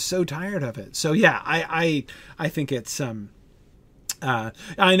 I'm so tired of it. So yeah, I think it's...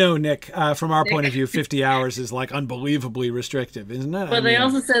 I know, Nick, from our point of view, 50 hours is like unbelievably restrictive, isn't it? But they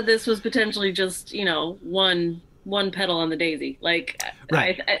also said this was potentially just, one petal on the daisy. Like,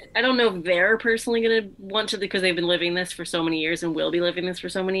 right. I don't know if they're personally going to want to, because they've been living this for so many years and will be living this for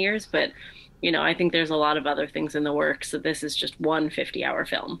so many years. But, I think there's a lot of other things in the works. So this is just one 50-hour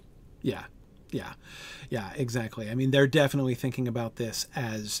film. Yeah, exactly. I mean, they're definitely thinking about this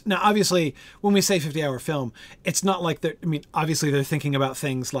as... Now, obviously, when we say 50-hour film, it's not like they're... I mean, obviously, they're thinking about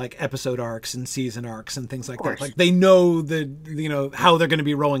things like episode arcs and season arcs and things like that. Like, they know how they're going to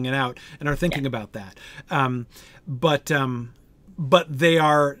be rolling it out and are thinking about that. But they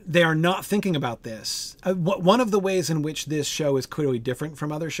are not thinking about this. One of the ways in which this show is clearly different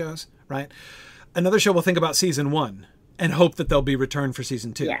from other shows, right? Another show will think about season 1 and hope that there'll be return for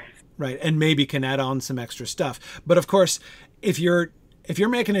season 2. Yes. Right. And maybe can add on some extra stuff. But of course, if you're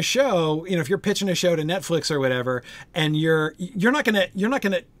making a show, if you're pitching a show to Netflix or whatever, and you're not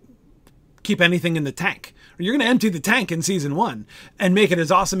gonna keep anything in the tank. You're going to empty the tank in season 1 and make it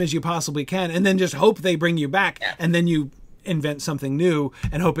as awesome as you possibly can, and then just hope they bring you back, and then you invent something new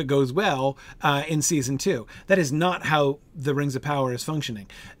and hope it goes well in season 2. That is not how the Rings of Power is functioning.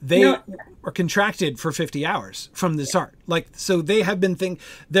 They are contracted for 50 hours from the start. So they have been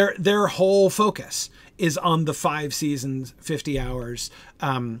their whole focus is on the 5 seasons, 50 hours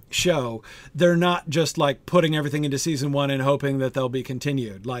show. They're not just putting everything into season 1 and hoping that they'll be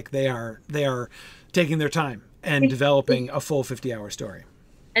continued. They are taking their time and developing a full 50-hour story.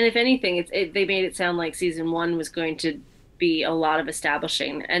 And if anything, they made it sound like season 1 was going to be a lot of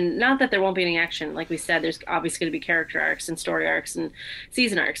establishing, and not that there won't be any action. Like we said, there's obviously going to be character arcs and story arcs and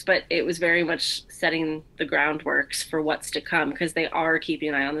season arcs, but it was very much setting the groundworks for what's to come, because they are keeping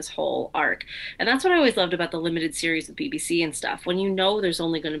an eye on this whole arc. And that's what I always loved about the limited series with BBC and stuff. When there's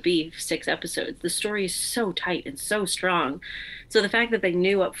only going to be 6 episodes, the story is so tight and so strong. So the fact that they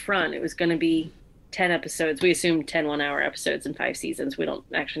knew up front it was going to be 10 episodes. We assume 10 1-hour episodes in 5 seasons. We don't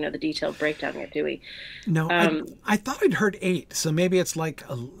actually know the detailed breakdown yet, do we? No, I thought I'd heard 8, so maybe it's a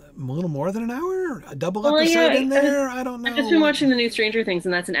little more than an hour, a double episode in there. I don't know. I've just been watching the new Stranger Things,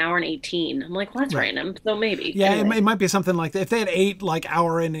 and that's an hour and 18. I'm like, well, that's random. So maybe. Yeah, anyway. It might be something like that. If they had 8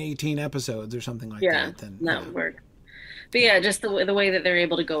 hour and 18 episodes or something like that, then that would work. But yeah, just the way that they're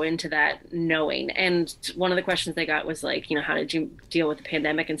able to go into that knowing. And one of the questions they got was how did you deal with the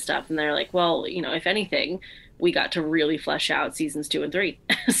pandemic and stuff? And they're like, well, if anything, we got to really flesh out seasons 2 and 3.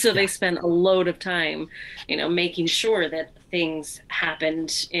 So they spent a load of time, making sure that things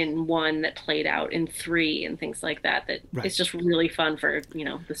happened in 1 that played out in 3 and things like that. It's just really fun for,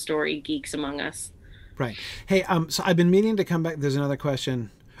 the story geeks among us. Right. Hey, so I've been meaning to come back. There's another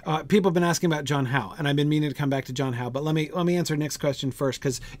question. People have been asking about John Howe, and I've been meaning to come back to John Howe, but let me answer Nick's question first,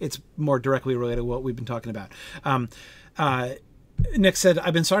 because it's more directly related to what we've been talking about. Nick said,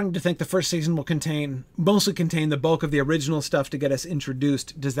 I've been starting to think the first season will mostly contain the bulk of the original stuff to get us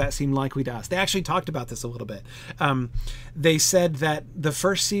introduced. Does that seem likely to us? They actually talked about this a little bit. They said that the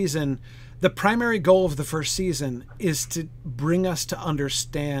first season... The primary goal of the first season is to bring us to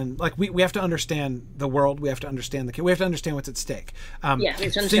understand, we have to understand the world, we have to understand we have to understand what's at stake. We have to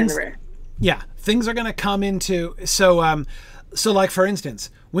understand the risk. Yeah, things are going to come into, so for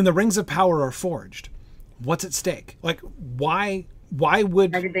instance, when the Rings of Power are forged, what's at stake? Why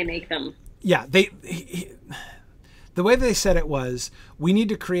did they make them? Yeah, the way they said it was, we need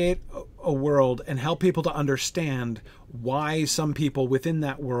to create a world and help people to understand why some people within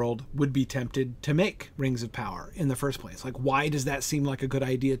that world would be tempted to make Rings of Power in the first place. Why does that seem like a good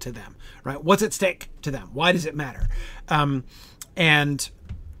idea to them, right? What's at stake to them? Why does it matter? And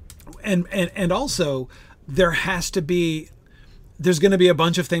also there has to be there's going to be a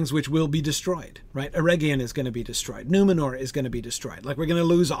bunch of things which will be destroyed, right? Eregion is going to be destroyed. Numenor is going to be destroyed. Like, we're going to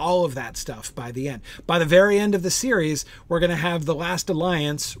lose all of that stuff by the end. By the very end of the series, we're going to have the last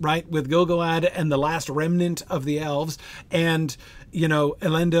alliance, right, with Gil-galad and the last remnant of the elves, and, you know,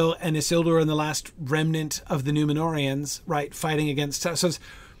 Elendil and Isildur and the last remnant of the Númenóreans, right, fighting against... So it's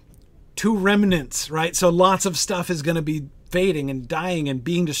 2 remnants, right? So lots of stuff is going to be fading and dying and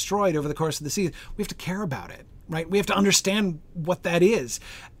being destroyed over the course of the season. We have to care about it. Right? We have to understand what that is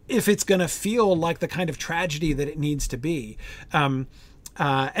if it's going to feel like the kind of tragedy that it needs to be. And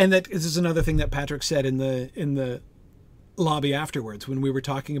that this is another thing that Patrick said in the lobby afterwards when we were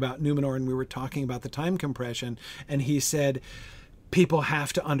talking about Numenor and we were talking about the time compression. And he said, people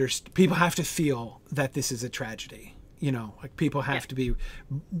have to feel that this is a tragedy. You know, like, people have to be,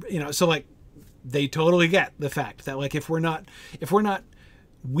 you know, so like they totally get the fact that, like, if we're not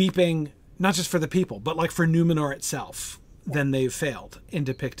weeping, not just for the people, but like for Numenor itself, then they've failed in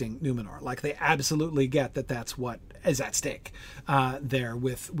depicting Numenor. Like, they absolutely get that that's what is at stake there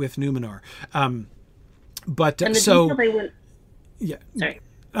with Numenor. But and the so, detail they went, yeah, sorry.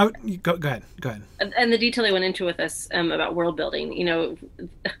 Oh, go ahead. And the detail they went into with us about world building, you know,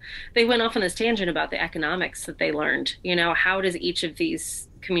 they went off on this tangent about the economics that they learned. You know, how does each of these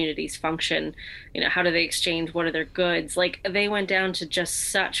communities function? You know, how do they exchange? What are their goods? Like, they went down to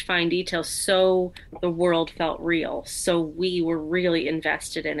just such fine detail, so the world felt real. So we were really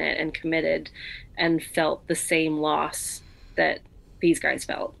invested in it and committed and felt the same loss that these guys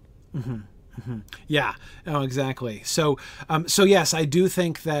felt. Mm-hmm. Mm-hmm. Yeah, oh, exactly. So yes, I do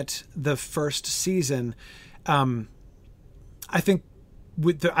think that the first season, I think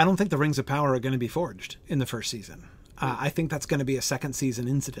I don't think the Rings of Power are going to be forged in the first season. I think that's going to be a second season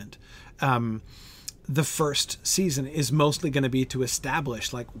incident. The first season is mostly going to be to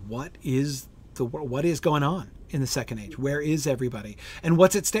establish, like, what is going on in the Second Age? Where is everybody? And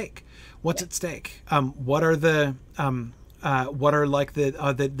what's at stake? What's at stake? What are the like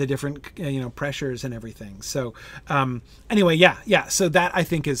the different, you know, pressures and everything. So anyway, yeah. So that, I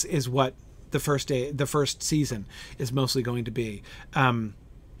think, is what the first season is mostly going to be.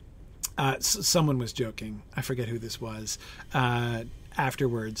 Someone was joking, I forget who this was,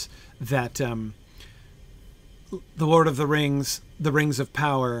 afterwards, that the Lord of the Rings, the Rings of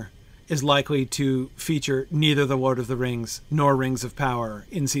Power, is likely to feature neither the Lord of the Rings nor Rings of Power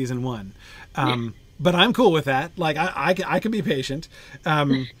in season 1. But I'm cool with that. Like, I can be patient.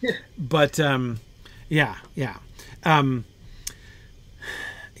 But yeah.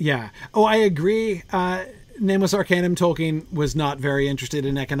 Oh, I agree. Nameless Arcanum Tolkien was not very interested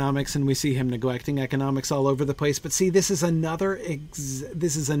in economics, and we see him neglecting economics all over the place. But see, this is another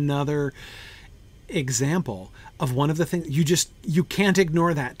example of one of the things you can't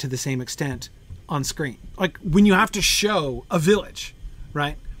ignore that to the same extent on screen. Like, when you have to show a village,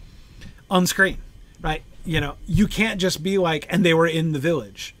 right, on screen, right? You know, you can't just be like, and they were in the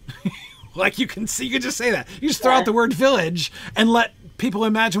village. Like, you can just say that. You just throw out the word village and let people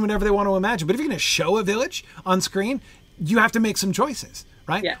imagine whatever they want to imagine. But if you're going to show a village on screen, you have to make some choices,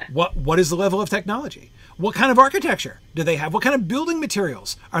 right? Yeah. What is the level of technology? What kind of architecture do they have? What kind of building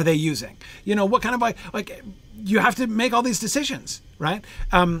materials are they using? You know, what kind of like you have to make all these decisions, right?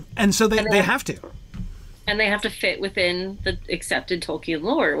 And so they have to. And they have to fit within the accepted Tolkien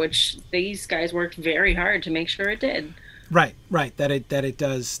lore, which these guys worked very hard to make sure it did. Right. That it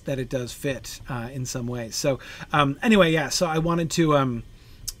does fit in some ways. So anyway, yeah. So I wanted to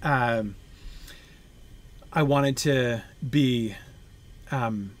be.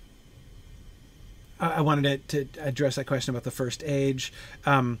 I wanted to address that question about the First Age.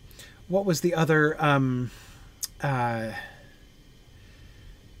 What was the other?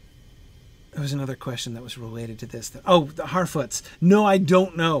 There was another question that was related to this. The Harfoots. No, I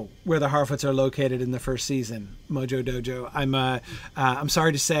don't know where the Harfoots are located in the first season, Mojo Dojo. I'm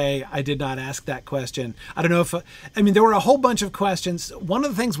sorry to say I did not ask that question. I don't know if... there were a whole bunch of questions. One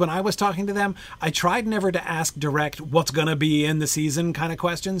of the things when I was talking to them, I tried never to ask direct what's going to be in the season kind of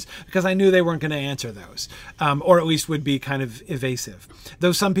questions, because I knew they weren't going to answer those, or at least would be kind of evasive.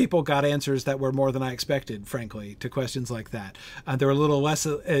 Though some people got answers that were more than I expected, frankly, to questions like that. They were a little less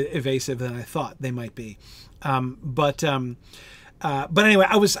evasive than I thought they might be. But anyway,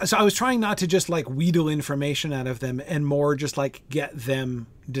 I was trying not to just like wheedle information out of them, and more just like get them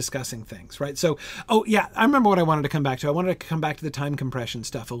discussing things, right? So, I remember what I wanted to come back to. I wanted to come back to the time compression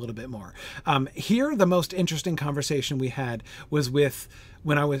stuff a little bit more. Here, the most interesting conversation we had was with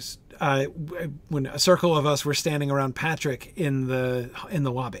when a circle of us were standing around Patrick in the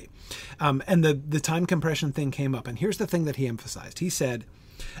lobby, and the time compression thing came up. And here's the thing that he emphasized. He said,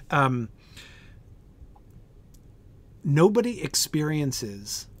 nobody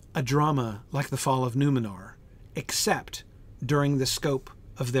experiences a drama like the fall of Numenor except during the scope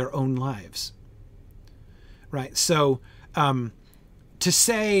of their own lives. Right? So to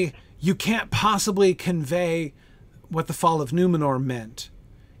say you can't possibly convey what the fall of Numenor meant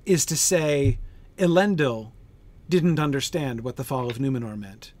is to say Elendil didn't understand what the fall of Numenor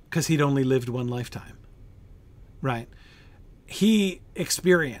meant because he'd only lived one lifetime. Right? He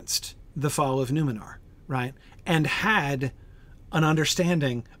experienced the fall of Numenor, right? And had an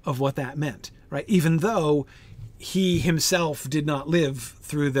understanding of what that meant, right? Even though he himself did not live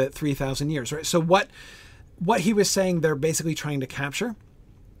through the 3,000 years, right? So what he was saying they're basically trying to capture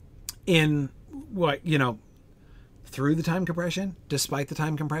in what, through the time compression, despite the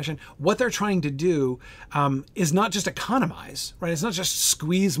time compression, what they're trying to do is not just economize, right? It's not just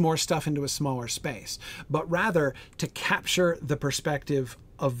squeeze more stuff into a smaller space, but rather to capture the perspective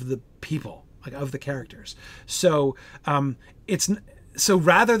of the people, like of the characters. So so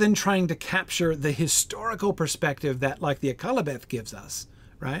rather than trying to capture the historical perspective that like the Akallabeth gives us,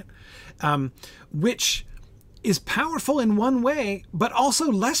 right? Which is powerful in one way, but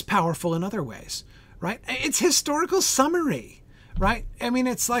also less powerful in other ways. Right? It's historical summary, right? I mean,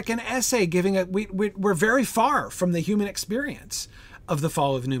 it's like an essay giving we're very far from the human experience of the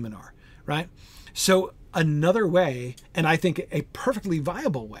fall of Numenor, right? So another way, and I think a perfectly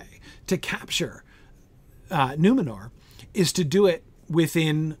viable way to capture Numenor is to do it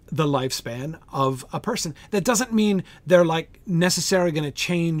within the lifespan of a person. That doesn't mean they're like necessarily going to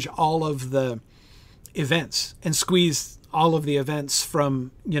change all of the events and squeeze all of the events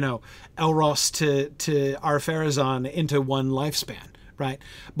from, Elros to Ar-Pharazôn into one lifespan, right?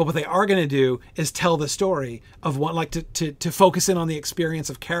 But what they are going to do is tell the story of what, like to focus in on the experience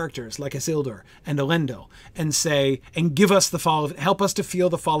of characters like Isildur and Elendil and give us help us to feel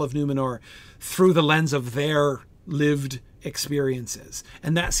the fall of Numenor through the lens of their lived experiences.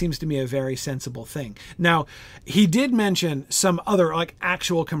 And that seems to me a very sensible thing. Now, he did mention some other like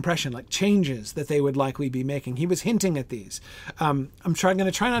actual compression, like changes that they would likely be making. He was hinting at these. I'm going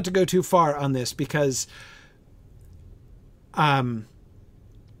to try not to go too far on this because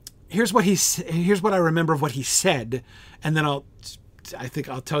here's what I remember of what he said, and then I think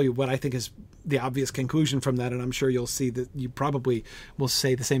I'll tell you what I think is the obvious conclusion from that, and I'm sure you'll see that you probably will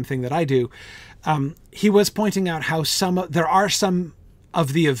say the same thing that I do. He was pointing out how there are some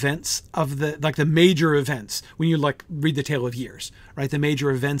of the events of the major events when you read the Tale of Years, right? The major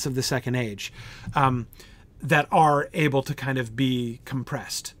events of the Second Age that are able to kind of be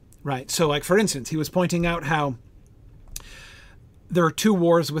compressed, right? So, for instance, he was pointing out how there are 2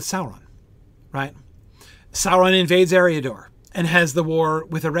 wars with Sauron, right? Sauron invades Eriador and has the war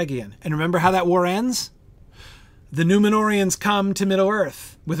with Eregion. And remember how that war ends? The Númenóreans come to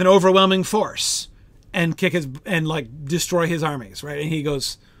Middle-earth with an overwhelming force and destroy his armies, right? And he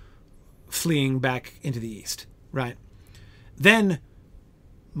goes fleeing back into the east, right? Then,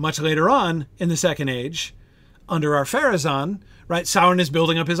 much later on in the Second Age, under Ar-Pharazôn, right, Sauron is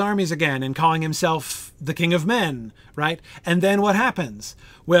building up his armies again and calling himself the King of Men, right? And then what happens?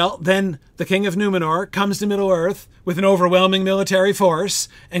 Well, then the King of Númenor comes to Middle-earth with an overwhelming military force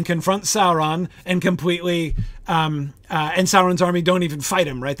and confronts Sauron and completely, and Sauron's army don't even fight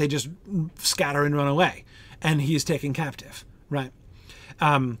him, right? They just scatter and run away, and he's taken captive, right?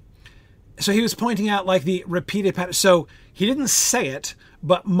 So he was pointing out the repeated pattern. So he didn't say it,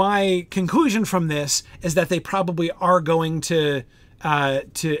 but my conclusion from this is that they probably are going to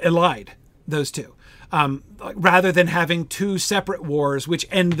elide those two. Rather than having 2 separate wars which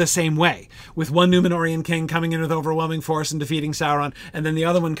end the same way, with one Númenórean king coming in with overwhelming force and defeating Sauron, and then the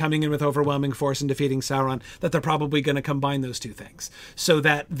other one coming in with overwhelming force and defeating Sauron, that they're probably going to combine those 2 things. So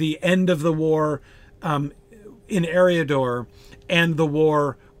that the end of the war in Eriador and the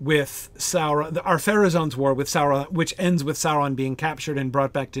war with Sauron, Ar-Pharazôn's war with Sauron, which ends with Sauron being captured and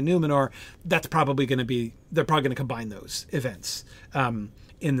brought back to Númenor, that's probably going to be, they're probably going to combine those events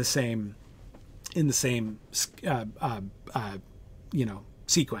in the same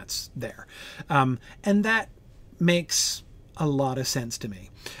sequence there. And that makes a lot of sense to me.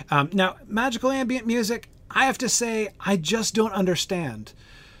 Now, magical ambient music, I have to say, I just don't understand.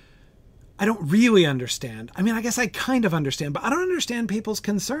 I don't really understand. I mean, I guess I kind of understand, but I don't understand people's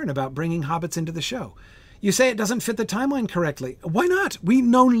concern about bringing hobbits into the show. You say it doesn't fit the timeline correctly. Why not? We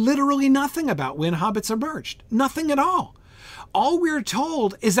know literally nothing about when hobbits emerged. Nothing at all. All we're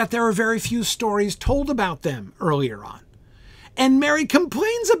told is that there are very few stories told about them earlier on. And Merry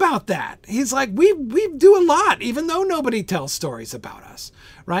complains about that. He's like, we do a lot, even though nobody tells stories about us,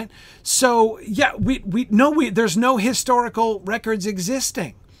 right? So, yeah, there's no historical records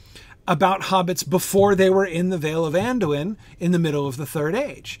existing. about hobbits before they were in the Vale of Anduin in the middle of the Third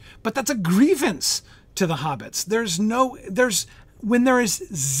Age. But that's a grievance to the hobbits. When there is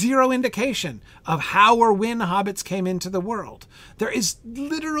zero indication of how or when hobbits came into the world, there is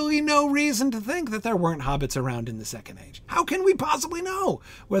literally no reason to think that there weren't hobbits around in the Second Age. How can we possibly know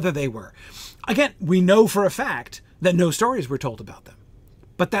whether they were? Again, we know for a fact that no stories were told about them.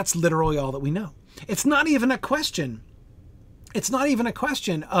 But that's literally all that we know. It's not even a question. It's not even a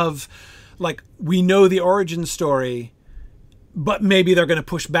question of, like, we know the origin story, but maybe they're going to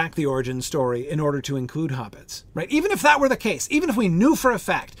push back the origin story in order to include hobbits, right? Even if that were the case, even if we knew for a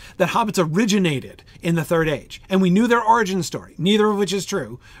fact that hobbits originated in the Third Age, and we knew their origin story, neither of which is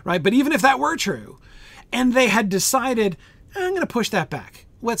true, right? But even if that were true, and they had decided, I'm going to push that back.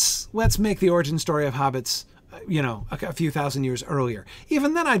 Let's make the origin story of hobbits, a few thousand years earlier.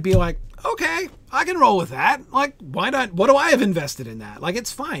 Even then I'd be like, okay, I can roll with that. Like, why not? What do I have invested in that? Like,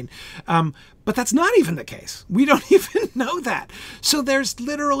 it's fine. But that's not even the case. We don't even know that. So there's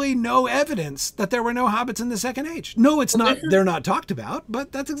literally no evidence that there were no hobbits in the Second Age. No, it's not. They're not talked about,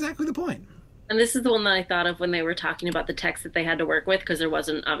 but that's exactly the point. And this is the one that I thought of when they were talking about the text that they had to work with, because there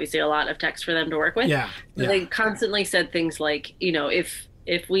wasn't obviously a lot of text for them to work with. Yeah. They constantly said things like,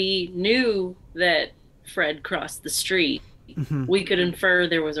 if we knew that Fred crossed the street, we could infer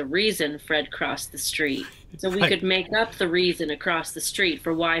there was a reason Fred crossed the street. So we could make up the reason across the street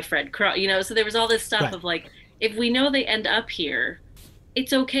for why Fred crossed, so there was all this stuff of like, if we know they end up here,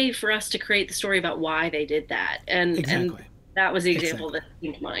 it's okay for us to create the story about why they did that. And that was the example that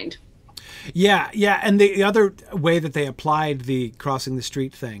came to mind. Yeah. And the other way that they applied the crossing the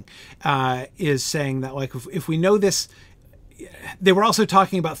street thing is saying that, like, if we know this, they were also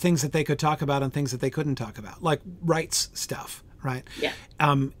talking about things that they could talk about and things that they couldn't talk about, like rights stuff, right? Yeah.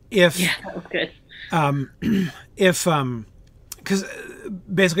 That was good. Because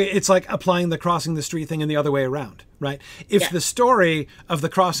basically it's like applying the crossing the street thing in the other way around, right? If the story of the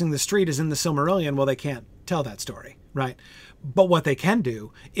crossing the street is in the Silmarillion, well, they can't tell that story, right? But what they can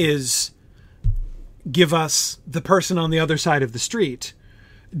do is give us the person on the other side of the street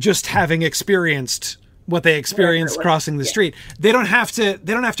just having experienced what they experienced crossing the street. They don't have to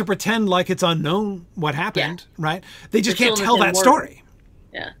pretend like it's unknown what happened, right? They just can't tell that story.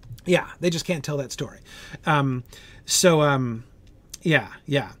 Yeah, they just can't tell that story. Now, let's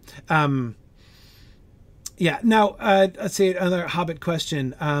see, another Hobbit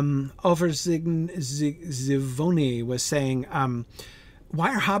question. Oliver Zivoni was saying, why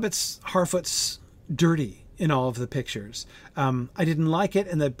are Hobbits' Harfoots dirty in all of the pictures? I didn't like it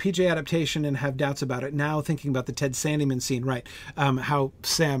in the PJ adaptation and have doubts about it now, thinking about the Ted Sandyman scene, right? How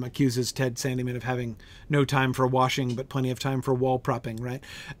Sam accuses Ted Sandyman of having no time for washing but plenty of time for wall propping, right?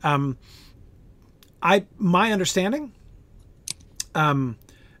 My understanding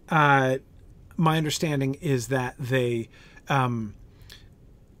is that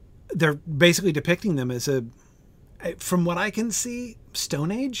they're basically depicting them as from what I can see,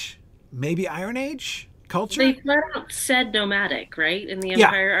 Stone Age, maybe Iron Age culture. They flat out said nomadic, right? In the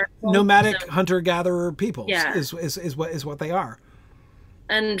Empire article. Nomadic hunter-gatherer peoples is what they are.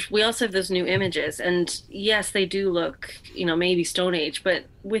 And we also have those new images, and yes, they do look, maybe Stone Age, but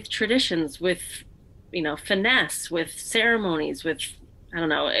with traditions, with, finesse, with ceremonies, with, I don't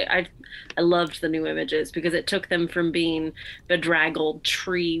know. I loved the new images because it took them from being bedraggled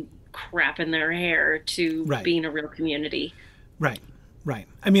tree crap in their hair to being a real community. Right.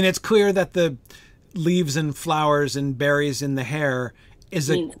 I mean, it's clear that the leaves and flowers and berries in the hair is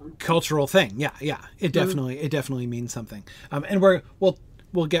a cultural thing. Yeah. It definitely means something. And we'll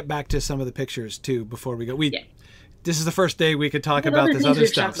get back to some of the pictures too before we go. This is the first day we could talk about this other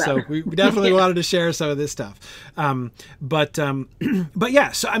stuff, so we definitely wanted to share some of this stuff. But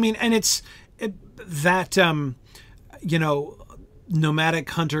yeah. So I mean, and nomadic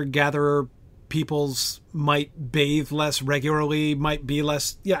hunter gatherer peoples might bathe less regularly, might be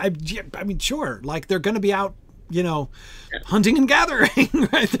less. I mean, sure. Like they're going to be out, hunting and gathering,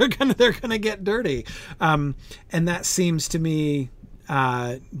 right? They're gonna get dirty, and that seems to me.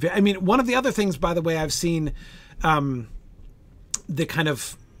 I mean, one of the other things, by the way, I've seen the kind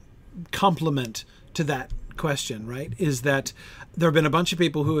of complement to that question, right, is that there have been a bunch of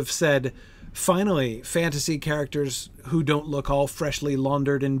people who have said, finally, fantasy characters who don't look all freshly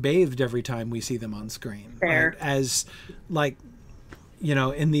laundered and bathed every time we see them on screen. Right? As, like,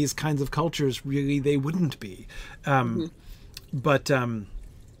 in these kinds of cultures, really, they wouldn't be. But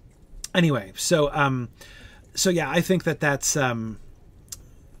anyway, so yeah, I think that's,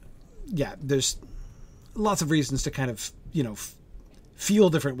 there's lots of reasons to kind of, feel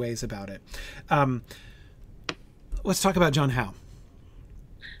different ways about it. Let's talk about John Howe.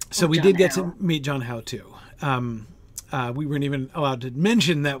 So we did get to meet John Howe too. We weren't even allowed to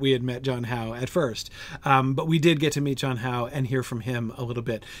mention that we had met John Howe at first. But we did get to meet John Howe and hear from him a little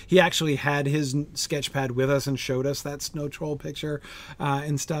bit. He actually had his sketch pad with us and showed us that snow troll picture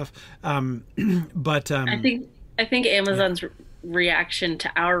and stuff. But I think Amazon's reaction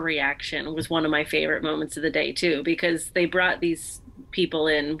to our reaction was one of my favorite moments of the day too, because they brought these people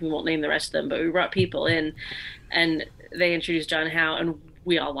in. We won't name the rest of them, but we brought people in and they introduced John Howe, and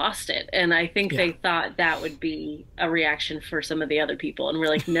we all lost it. And I think they thought that would be a reaction for some of the other people. And we're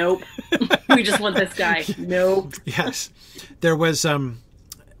like, nope, we just want this guy. Nope. Yes. There was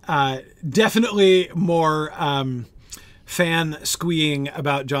definitely more fan squeeing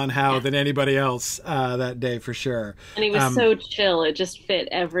about John Howe than anybody else that day, for sure. And he was so chill. It just fit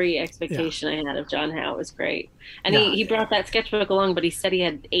every expectation I had of John Howe. It was great. And he brought that sketchbook along, but he said he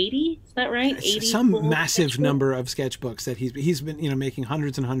had 80. Is that right? 80 some massive number of sketchbooks that he's been making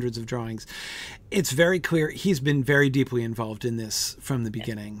hundreds and hundreds of drawings. It's very clear he's been very deeply involved in this from the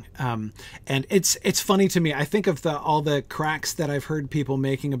beginning. And it's funny to me. I think of all the cracks that I've heard people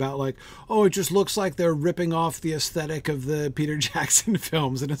making about like, oh, it just looks like they're ripping off the aesthetic of the Peter Jackson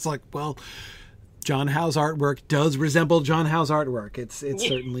films, and it's like, well, John Howe's artwork does resemble John Howe's artwork. It's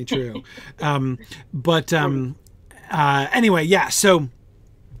certainly true. Anyway, yeah. So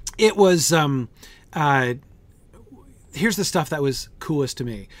it was. Here's the stuff that was coolest to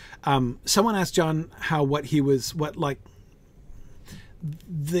me. Someone asked John Howe what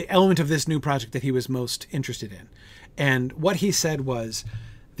the element of this new project that he was most interested in, and what he said was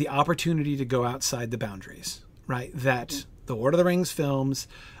the opportunity to go outside the boundaries. Right, that the Lord of the Rings films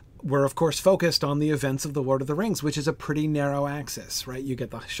were, of course, focused on the events of the Lord of the Rings, which is a pretty narrow axis, right? You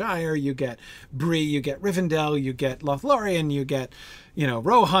get the Shire, you get Bree, you get Rivendell, you get Lothlorien, you get,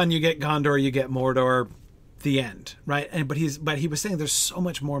 Rohan, you get Gondor, you get Mordor, the end, right? But he was saying there's so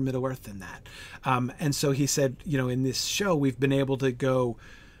much more Middle Earth than that. And so he said, in this show, we've been able to go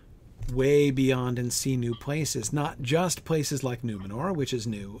way beyond and see new places, not just places like Numenor, which is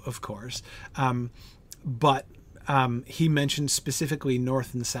new, of course, but he mentioned specifically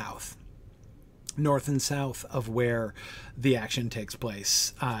north and south of where the action takes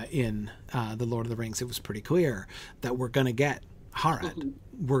place in The Lord of the Rings. It was pretty clear that we're going to get Harad.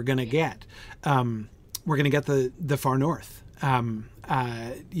 We're going to get the far north.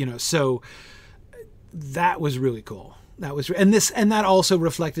 So that was really cool. And that also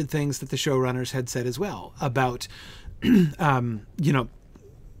reflected things that the showrunners had said as well about,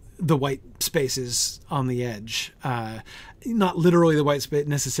 the white spaces on the edge, not literally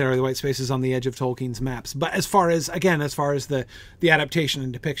necessarily the white spaces on the edge of Tolkien's maps, but as far as the adaptation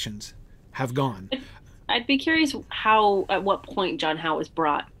and depictions have gone. I'd be curious at what point John Howe was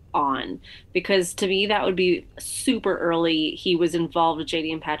brought on, because to me that would be super early. He was involved with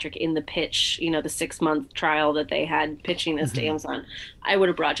JD and Patrick in the pitch, the 6-month trial that they had pitching this to Amazon. I would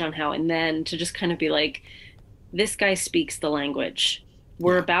have brought John Howe, and then to just kind of be like, this guy speaks the language.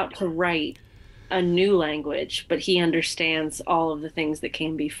 We're about to write a new language, but he understands all of the things that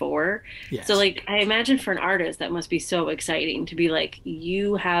came before. Yes. So I imagine for an artist, that must be so exciting to be like,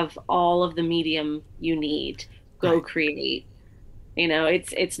 you have all of the medium you need, go create.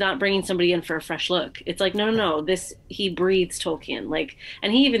 It's not bringing somebody in for a fresh look. It's like, no, he breathes Tolkien.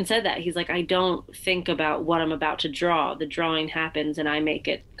 And he even said that. He's like, I don't think about what I'm about to draw. The drawing happens and I make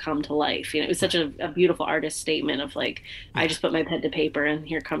it come to life. It was such a beautiful artist statement of I just put my pen to paper and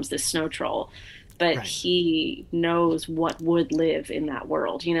here comes this snow troll. But he knows what would live in that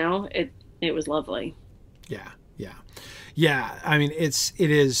world, It was lovely. Yeah. I mean,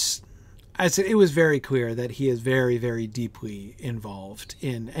 it was very clear that he is very, very deeply involved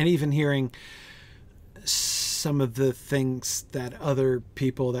in, and even hearing some of the things that other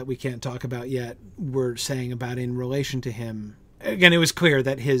people that we can't talk about yet were saying about in relation to him. Again, it was clear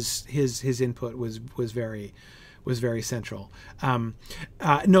that his input was very central.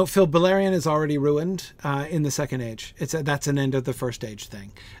 No, Phil, Beleriand is already ruined in the Second Age. That's an end of the First Age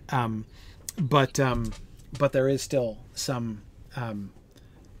thing. But there is still some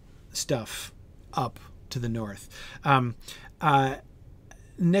stuff up to the north.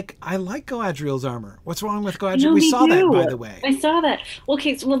 Nick, I like Galadriel's armor. What's wrong with Galadriel? No, we saw that, by the way. I saw that.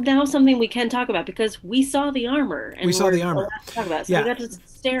 Okay, so now something we can talk about, because we saw the armor. And we saw the armor. Talk about it, so we got to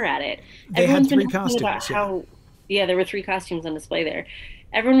stare at it. They had 3 costumes. About there were 3 costumes on display there.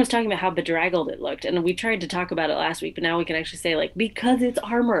 Everyone was talking about how bedraggled it looked, and we tried to talk about it last week, but now we can actually say, because it's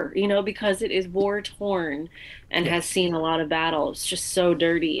armor, because it is war-torn and has seen a lot of battle. It's just so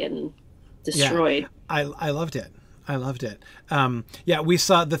dirty and destroyed. Yeah, I loved it. I loved it. Yeah, we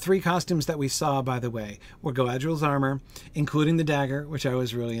saw the 3 costumes that we saw, by the way, were Galadriel's armor, including the dagger, which I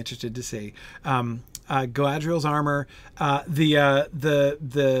was really interested to see. Galadriel's armor,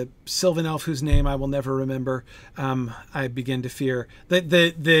 the Sylvan elf whose name I will never remember. I begin to fear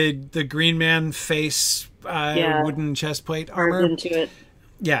the Green Man face, wooden chest plate armor. Into it.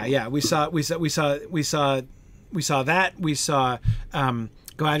 Yeah. We saw that. We saw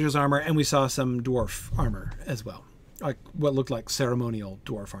Galadriel's armor, and we saw some dwarf armor as well, like what looked like ceremonial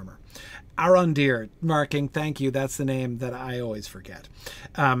dwarf armor. Arondir, marking. Thank you. That's the name that I always forget.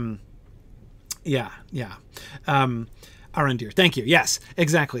 Arondir. Thank you. Yes,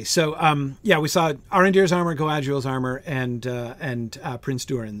 exactly. So, we saw Arondir's armor, Galadriel's armor, and Prince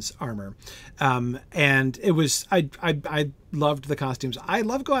Durin's armor. And it was, I loved the costumes. I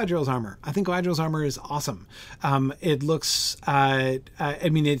love Galadriel's armor. I think Galadriel's armor is awesome. It looks,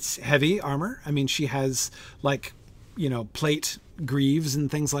 it's heavy armor. I mean, she has plate greaves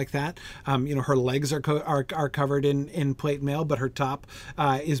and things like that. Her legs are covered in plate mail, but her top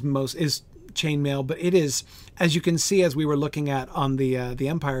is chainmail. But it is, as you can see, as we were looking at on the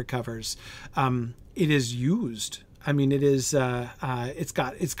Empire covers, it is used. I mean, it is. It's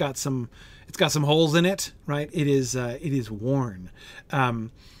got some holes in it, right? It is worn.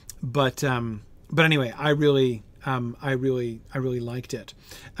 But anyway, I really liked it.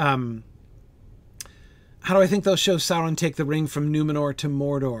 How do I think they'll show Sauron take the ring from Numenor to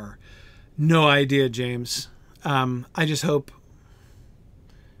Mordor? No idea, James. I just hope.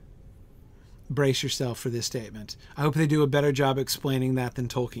 Brace yourself for this statement. I hope they do a better job explaining that than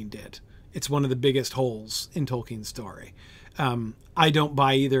Tolkien did. It's one of the biggest holes in Tolkien's story. I don't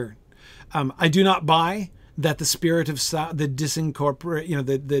buy either. I do not buy that the spirit of the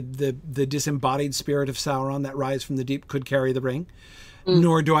disembodied spirit of Sauron that rise from the deep could carry the ring.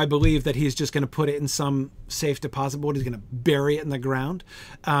 Nor do I believe that he's just going to put it in some safe deposit board. He's going to bury it in the ground.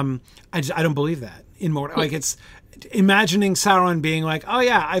 I don't believe that in Mordor. Like, it's imagining Sauron being like, oh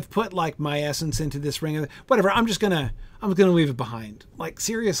yeah, I've put like my essence into this ring, whatever. I'm gonna leave it behind. Like,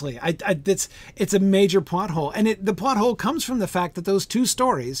 seriously, it's a major plot hole, and the plot hole comes from the fact that those 2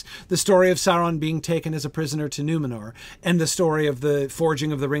 stories, the story of Sauron being taken as a prisoner to Numenor, and the story of the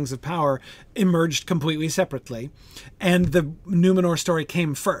forging of the Rings of Power, emerged completely separately, and the Numenor story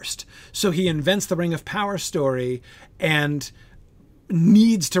came first. So he invents the Ring of Power story, and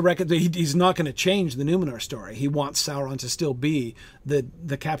needs to he's not going to change the Numenor story. He wants Sauron to still be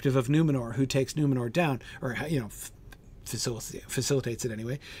the captive of Numenor who takes Numenor down, or facilitates it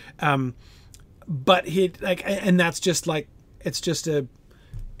anyway. But he and that's just like it's a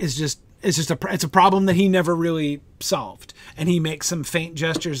problem that he never really solved, and he makes some faint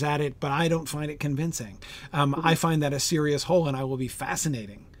gestures at it, but I don't find it convincing. I find that a serious hole, and I will be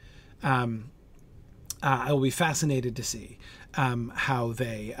fascinated to see how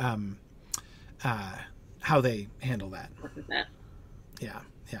they handle that. Yeah.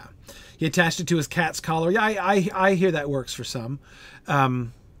 He attached it to his cat's collar. Yeah, I hear that works for some.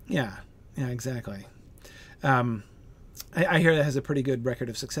 Yeah, exactly. I hear that has a pretty good record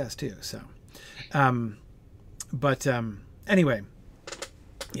of success too. So, anyway,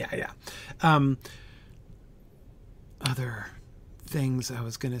 yeah. Other things I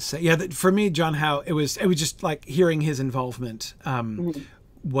was going to say. Yeah, for me, John Howe, it was just like hearing his involvement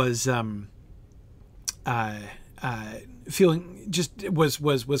was feeling just was,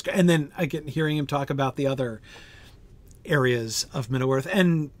 and then again hearing him talk about the other areas of Middle-earth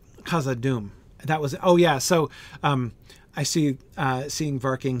and Khazad-dûm. That was so I see seeing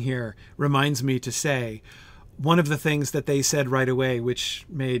Varking here reminds me to say one of the things that they said right away, which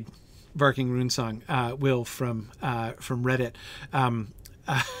made Varking Runesong, Will from Reddit,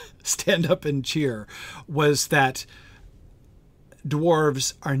 stand up and cheer, was that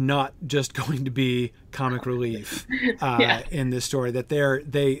dwarves are not just going to be comic relief in this story. That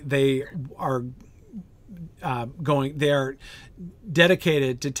they are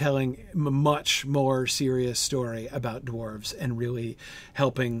dedicated to telling a much more serious story about dwarves and really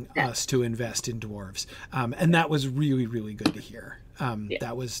helping us to invest in dwarves. And that was really, really good to hear.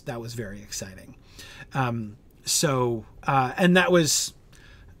 That was very exciting. And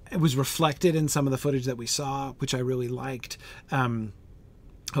it was reflected in some of the footage that we saw, which I really liked.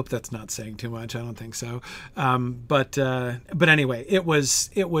 Hope that's not saying too much. I don't think so. But anyway, that was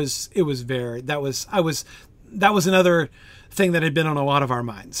another thing that had been on a lot of our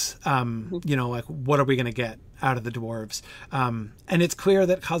minds. Like, what are we going to get out of the dwarves? And it's clear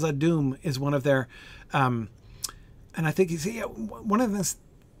that Khazad-dûm is one of their, and I think one of the,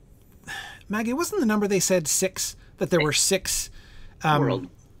 Maggie, wasn't the number they said 6, that there were 6,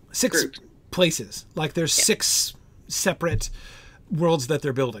 6 groups. places. Like there's 6 separate worlds that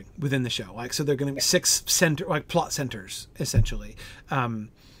they're building within the show. Like, so they're going to be 6 plot centers essentially,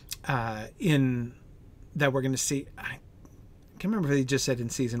 in that we're going to see. I can't remember if they just said in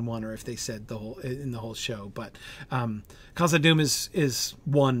season 1 or if they said in the whole show, but Khazad-dûm is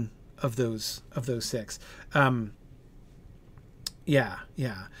one of those 6.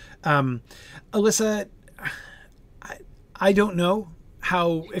 Alyssa, I don't know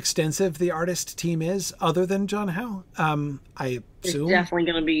how extensive the artist team is other than John Howe. I assume there's definitely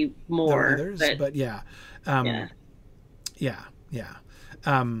going to be more others, but yeah.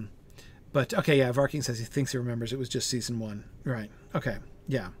 But okay, yeah, Varking says he thinks he remembers it was just season 1. Right. Okay.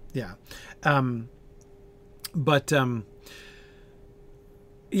 Yeah. Aaron,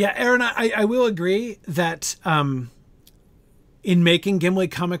 I will agree that in making Gimli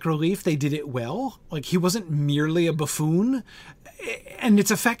comic relief, they did it well. Like, he wasn't merely a buffoon, and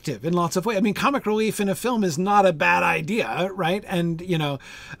it's effective in lots of ways. I mean, comic relief in a film is not a bad idea, right? And,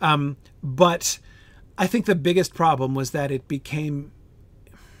 but I think the biggest problem was that it became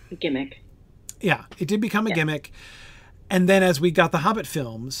a gimmick. Yeah, it did become a gimmick. And then as we got the Hobbit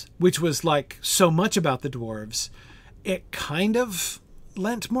films, which was like so much about the dwarves, it kind of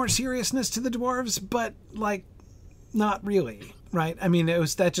lent more seriousness to the dwarves, but like not really, right? I mean,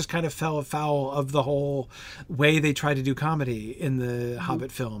 that just kind of fell afoul of the whole way they tried to do comedy in the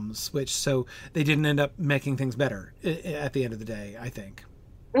Hobbit films, so they didn't end up making things better at the end of the day, I think.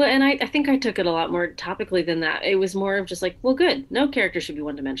 Well, and I think I took it a lot more topically than that. It was more of just like, well, good. No character should be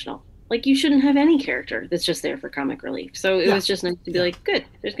one-dimensional. Like, you shouldn't have any character that's just there for comic relief. So it was just nice to be like, good,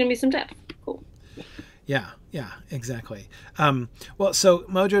 there's going to be some depth. Cool. Yeah, exactly. Well, so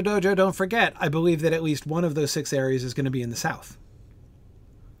Mojo Dojo, don't forget, I believe that at least one of those 6 areas is going to be in the South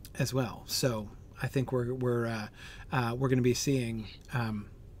as well. So I think we're going to be seeing.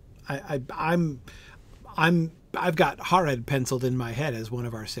 I've got Harad penciled in my head as one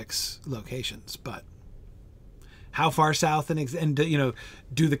of our 6 locations, but how far south and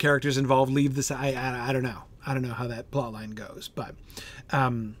do the characters involved leave the side? I don't know. I don't know how that plot line goes, but.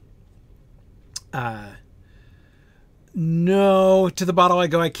 No, to the bottle I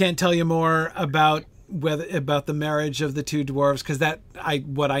go. I can't tell you more about the marriage of the 2 dwarves, because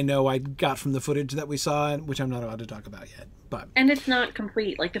what I know I got from the footage that we saw, which I'm not allowed to talk about yet. And it's not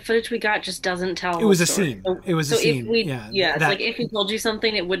complete. Like, the footage we got just doesn't tell. It was a scene. It was a scene. It's like if he told you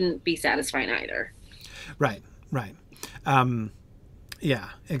something, it wouldn't be satisfying either. Right. Yeah,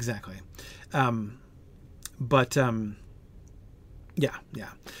 exactly.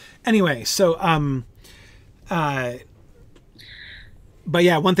 Anyway, so but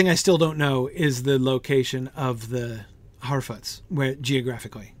yeah, one thing I still don't know is the location of the Harfoots,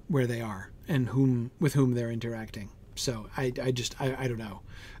 geographically where they are and with whom they're interacting. So I don't know,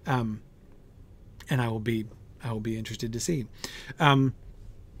 and I will be interested to see.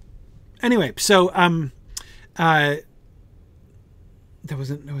 Anyway, so there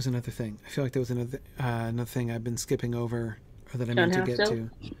was another thing. I feel like there was another thing I've been skipping over, or that I meant to get to.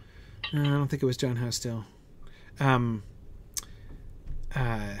 I don't think it was John Howe still. Don't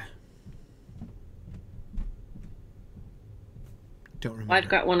remember. I've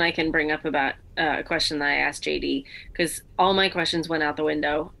got one I can bring up about a question that I asked JD, because all my questions went out the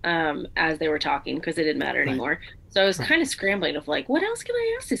window as they were talking, because it didn't matter anymore. So I was kind of scrambling of like, what else can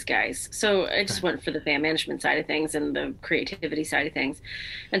I ask these guys? So I just went for the fan management side of things and the creativity side of things.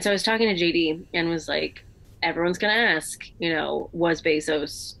 And so I was talking to JD and was like, everyone's going to ask, was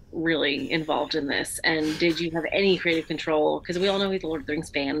Bezos really involved in this? And did you have any creative control? Because we all know he's a Lord of the Rings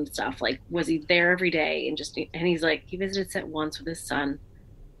fan and stuff. Like, was he there every day? And he's like, he visited set once with his son,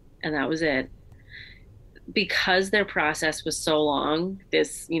 and that was it. Because their process was so long,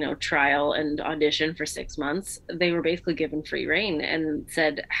 this, trial and audition for 6 months, they were basically given free rein and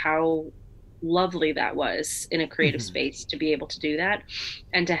said how lovely that was in a creative space to be able to do that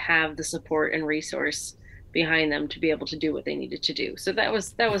and to have the support and resource behind them to be able to do what they needed to do. So that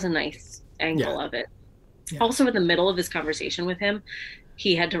was a nice angle of it. Yeah. Also, in the middle of this conversation with him,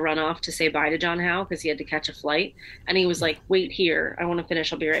 he had to run off to say bye to John Howe because he had to catch a flight. And he was like, wait here. I want to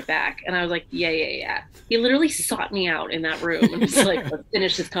finish. I'll be right back. And I was like, yeah. He literally sought me out in that room and was like, let's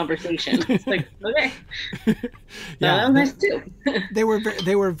finish this conversation. It's like, okay. Yeah. That was nice too. They were,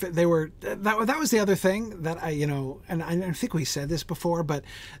 that was the other thing that and I think we said this before, but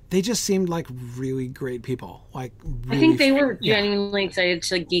they just seemed like really great people. Like, really, I think they were genuinely excited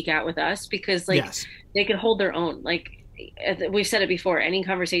to geek out with us because they could hold their own. Like, we've said it before, any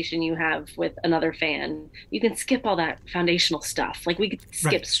conversation you have with another fan, you can skip all that foundational stuff. Like, we could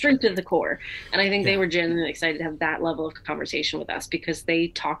skip straight to the core. And I think they were genuinely excited to have that level of conversation with us because they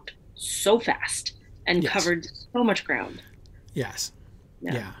talked so fast and covered so much ground. Yes.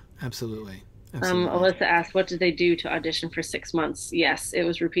 Yeah, absolutely. Alyssa asked, what did they do to audition for 6 months? Yes, it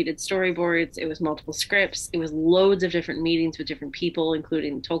was repeated storyboards. It was multiple scripts. It was loads of different meetings with different people,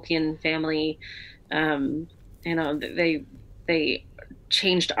 including Tolkien family. They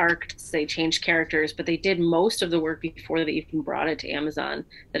changed arcs, they changed characters, but they did most of the work before they even brought it to Amazon.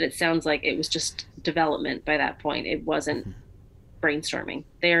 That it sounds like it was just development by that point. It wasn't brainstorming.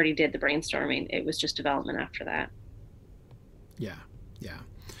 They already did the brainstorming. It was just development after that. Yeah.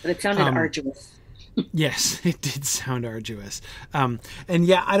 But it sounded arduous. Yes, it did sound arduous. And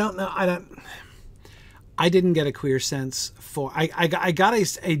yeah, I don't know. I didn't get a clear sense for. I got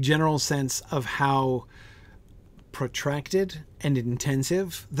a general sense of how protracted and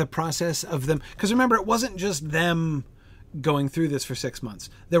intensive the process of them. Because remember, it wasn't just them going through this for 6 months.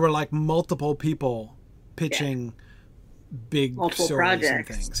 There were like multiple people pitching big multiple stories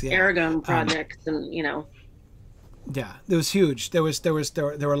projects, and things. Aragon projects, and Yeah, it was huge. There were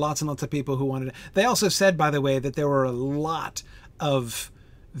lots and lots of people who wanted it. They also said, by the way, that there were a lot of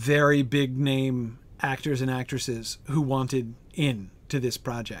very big name actors and actresses who wanted in to this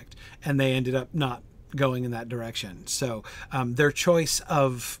project, and they ended up not going in that direction. So their choice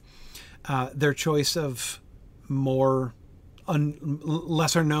of more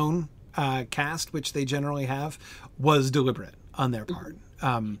lesser known cast, which they generally have, was deliberate on their part,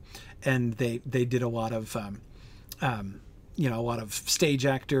 and they did a lot of. A lot of stage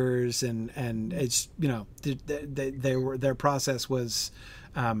actors and it's, their process was,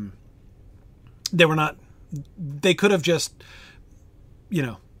 they could have just,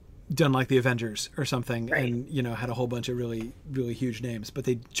 done like the Avengers or something, right, and, had a whole bunch of really, really huge names, but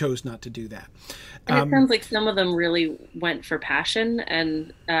they chose not to do that. And it sounds like some of them really went for passion,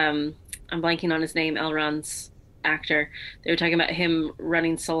 and I'm blanking on his name, Elrond's actor. They were talking about him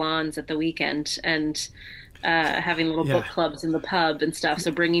running salons at the weekend and having little book clubs in the pub and stuff. So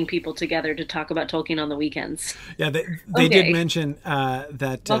bringing people together to talk about Tolkien on the weekends. Yeah, they did mention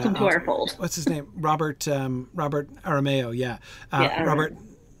that. Welcome to our fold. What's his name? Robert Aramayo. Yeah. Robert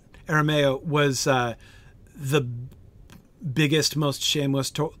Aramayo was the biggest, most shameless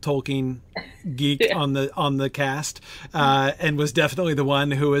Tolkien geek on the cast, and was definitely the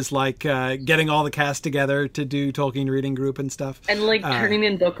one who was like getting all the cast together to do Tolkien reading group and stuff, and like turning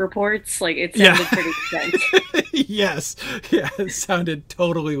in book reports. Like it sounded pretty intense. Yes, it sounded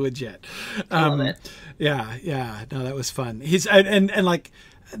totally legit. I love it. Yeah. No, that was fun. He's and like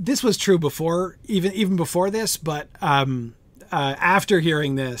this was true before, even before this, but after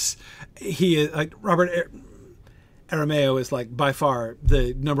hearing this, he is like Robert Aramayo is like by far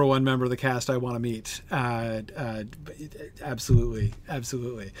the number one member of the cast I want to meet. Absolutely.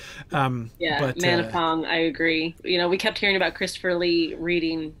 Manapong, I agree. We kept hearing about Christopher Lee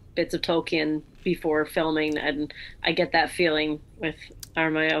reading bits of Tolkien before filming, and I get that feeling with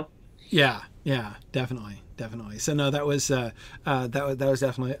Aramayo. Yeah, definitely. So no, that was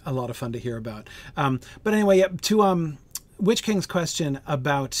definitely a lot of fun to hear about. But anyway, to Witch King's question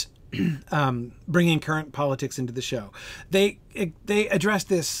about bringing current politics into the show, they addressed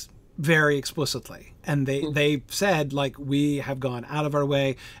this very explicitly, and they said, like, we have gone out of our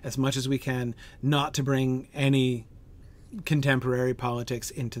way as much as we can not to bring any contemporary politics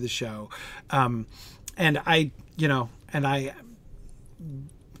into the show, and I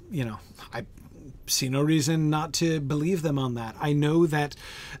see no reason not to believe them on that. I know that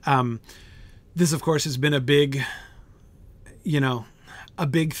this, of course, has been a big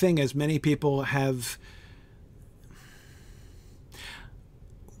thing, as many people have.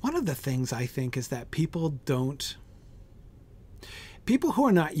 One of the things I think is that people who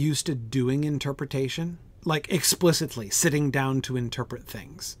are not used to doing interpretation, like explicitly sitting down to interpret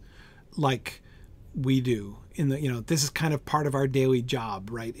things like we do in the, this is kind of part of our daily job,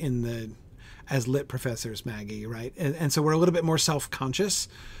 right? As lit professors, Maggie, right? And so we're a little bit more self-conscious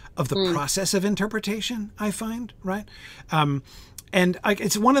of the process of interpretation, I find, right? And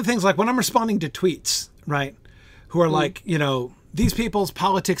it's one of the things, like when I'm responding to tweets, right, who are like, these people's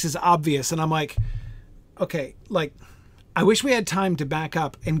politics is obvious. And I'm like, okay, like, I wish we had time to back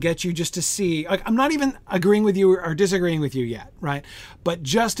up and get you just to see, like, I'm not even agreeing with you or disagreeing with you yet, right? But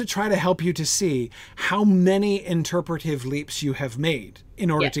just to try to help you to see how many interpretive leaps you have made in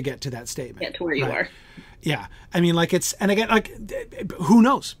order to get to that statement. Get to where you are. Yeah. I mean, like, and again, like, who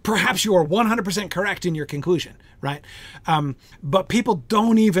knows? Perhaps you are 100% correct in your conclusion, right? But people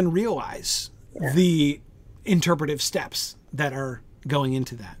don't even realize the interpretive steps that are going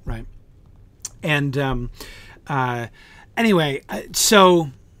into that, right? And anyway, so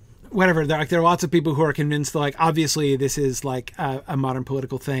whatever, there are lots of people who are convinced that, like, obviously this is like a modern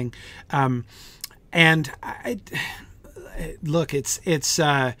political thing. And look,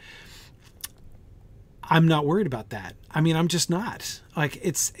 I'm not worried about that. I mean, I'm just not. Like,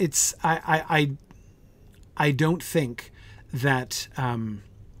 I don't think that I'm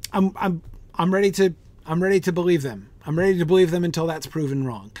ready to believe them. I'm ready to believe them until that's proven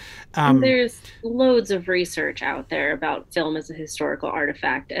wrong. And there's loads of research out there about film as a historical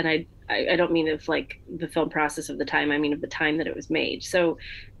artifact, and I don't mean of like the film process of the time. I mean of the time that it was made. So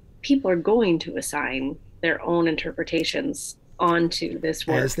people are going to assign their own interpretations onto this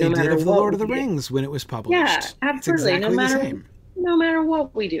work, as they did of the Lord of the Rings when it was published. Yeah, absolutely. Exactly no matter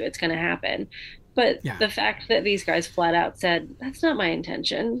what we do, it's going to happen. But the fact that these guys flat out said, that's not my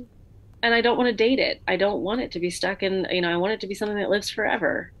intention, and I don't want to date it. I don't want it to be stuck in, I want it to be something that lives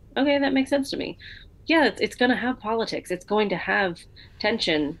forever. Okay, that makes sense to me. Yeah, it's going to have politics. It's going to have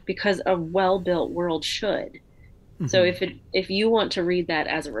tension because a well-built world should. Mm-hmm. So if you want to read that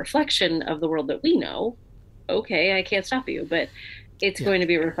as a reflection of the world that we know, okay, I can't stop you. But it's going to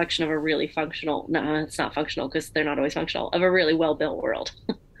be a reflection of a really functional, no, it's not functional because they're not always functional, of a really well-built world.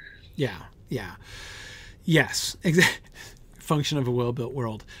 Yeah. Yes. Function of a well-built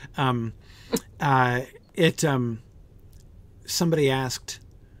world. Somebody asked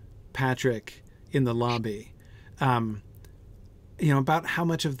Patrick in the lobby, about how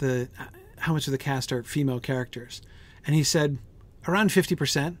much of the cast are female characters. And he said around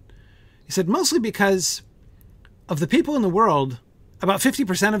 50%. He said mostly because of the people in the world, about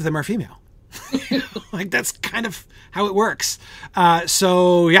 50% of them are female. Like, that's kind of how it works.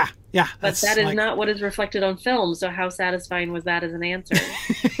 So yeah. But that is not what is reflected on film. So how satisfying was that as an answer?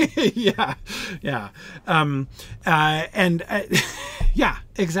 Yeah. Yeah,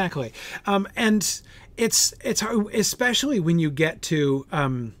 exactly. And it's especially when you get to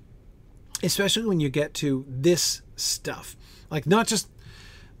this stuff, like not just,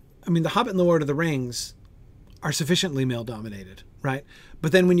 The Hobbit and the Lord of the Rings are sufficiently male dominated, right?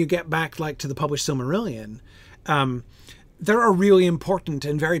 But then when you get back like to the published Silmarillion, there are really important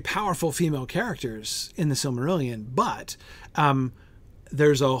and very powerful female characters in the Silmarillion, but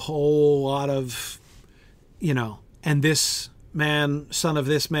there's a whole lot of, and this man, son of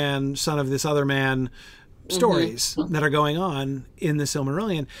this other man, stories that are going on in the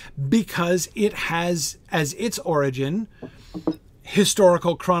Silmarillion, because it has as its origin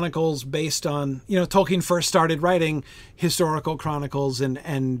historical chronicles based on, Tolkien first started writing historical chronicles and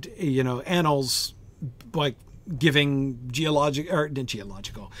annals, like giving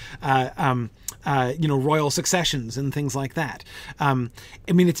royal successions and things like that.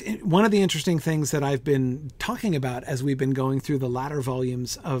 It's one of the interesting things that I've been talking about as we've been going through the latter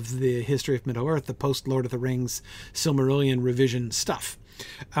volumes of the History of Middle-earth, the post Lord of the Rings Silmarillion revision stuff.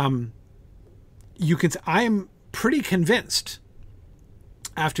 I'm pretty convinced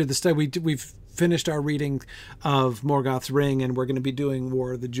after the study, we've finished our reading of Morgoth's Ring, and we're going to be doing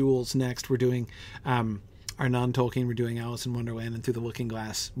War of the Jewels next. We're doing our non-Tolkien. We're doing Alice in Wonderland and Through the Looking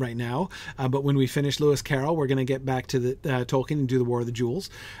Glass right now. But when we finish Lewis Carroll, we're going to get back to the Tolkien and do the War of the Jewels.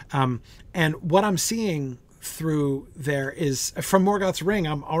 And what I'm seeing through there is, from Morgoth's Ring,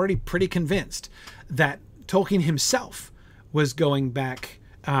 I'm already pretty convinced that Tolkien himself was going back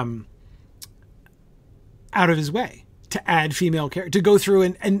out of his way to add female characters, to go through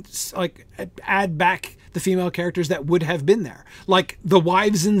and like add back the female characters that would have been there, like the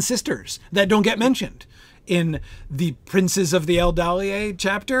wives and sisters that don't get mentioned in the Princes of the Eldalier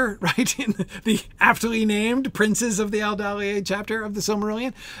chapter, right? In the aptly named Princes of the Eldalier chapter of the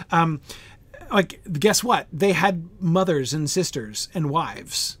Silmarillion. Guess what? They had mothers and sisters and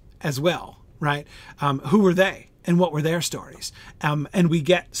wives as well, right? Who were they? And what were their stories? And we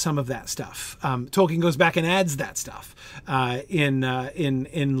get some of that stuff. Tolkien goes back and adds that stuff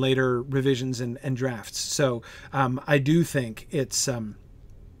in later revisions and drafts. So I do think it's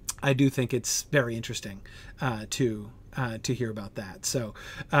very interesting to hear about that. So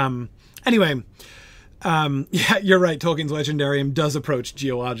anyway. Yeah, you're right. Tolkien's Legendarium does approach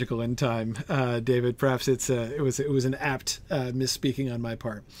geological in time, David. Perhaps it was an apt misspeaking on my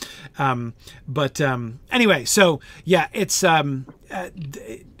part. But anyway, so yeah, it's I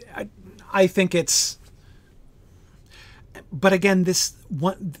think it's. But again, this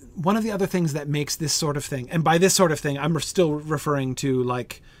one of the other things that makes this sort of thing, and by this sort of thing, I'm still referring to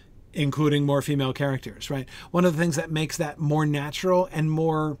like including more female characters, right? One of the things that makes that more natural and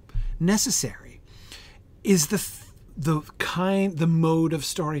more necessary is the mode of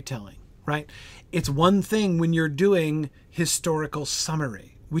storytelling, right? It's one thing when you're doing historical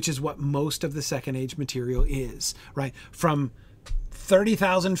summary, which is what most of the Second Age material is, right? From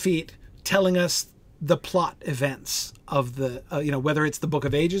 30,000 feet telling us the plot events of the, whether it's the Book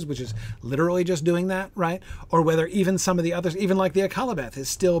of Ages, which is literally just doing that, right? Or whether even some of the others, even like the Akalabeth, is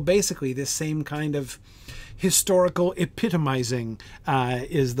still basically this same kind of historical epitomizing,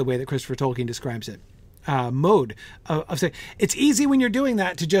 is the way that Christopher Tolkien describes it. Mode of saying it's easy when you're doing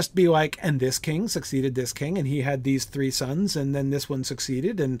that to just be like, and this king succeeded this king, and he had these 3 sons, and then this one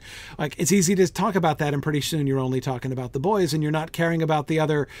succeeded, and like it's easy to talk about that, and pretty soon you're only talking about the boys, and you're not caring about the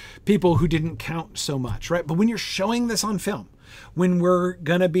other people who didn't count so much, right? But when you're showing this on film, when we're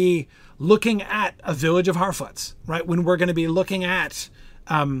gonna be looking at a village of Harfoots, right? When we're gonna be looking at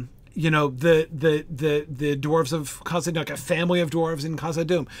the dwarves of Khazad-dûm, a family of dwarves in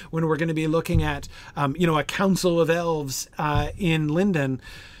Khazad-dûm, when we're going to be looking at, a council of elves in Lindon,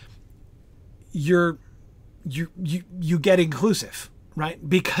 you get inclusive, right?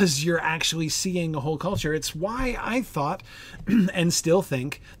 Because you're actually seeing a whole culture. It's why I thought and still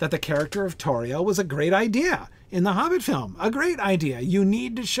think that the character of Tauriel was a great idea in the Hobbit film. A great idea. You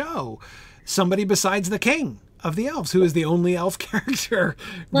need to show somebody besides the king of the elves, who is the only elf character,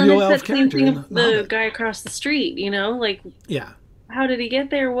 real elf character. The guy across the street, yeah. How did he get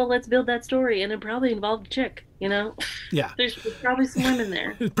there? Well, let's build that story, and it probably involved a chick, Yeah. There's probably some women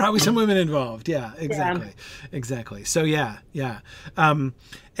there. There's probably some women involved. Yeah, exactly. Yeah. Exactly. So yeah.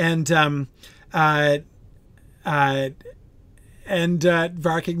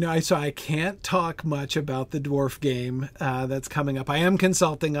 Varking, so I can't talk much about the dwarf game that's coming up. I am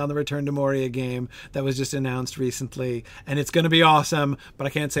consulting on the Return to Moria game that was just announced recently, and it's going to be awesome, but I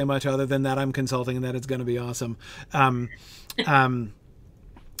can't say much other than that I'm consulting and that it's going to be awesome.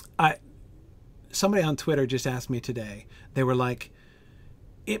 Somebody on Twitter just asked me today, they were like,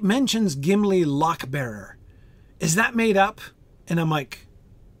 it mentions Gimli Lockbearer. Is that made up? And I'm like,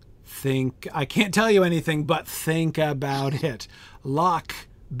 I can't tell you anything, but think about it. Lock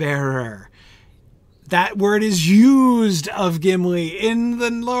bearer. That word is used of Gimli in the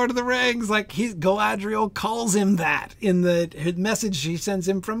Lord of the Rings. Like Galadriel calls him that in the message she sends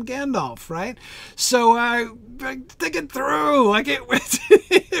him from Gandalf, right? So think it through. Like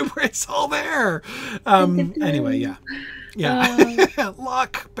it's all there. Anyway, yeah. Yeah.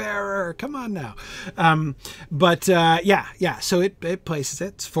 Lock bearer. Come on now. So it places it.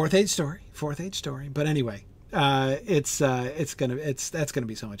 It's fourth age story. But anyway, that's gonna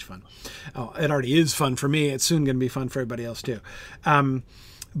be so much fun. Oh, it already is fun for me. It's soon gonna be fun for everybody else too.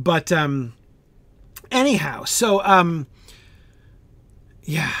 Anyhow, so I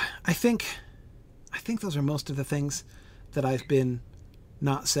think those are most of the things that I've been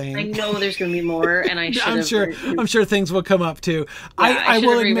not saying. I know there's going to be more, and I'm sure things will come up too. Yeah, I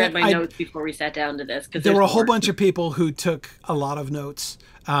will admit my notes before we sat down to this, because there were a whole bunch of people who took a lot of notes.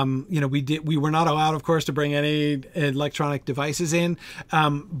 We were not allowed, of course, to bring any electronic devices in,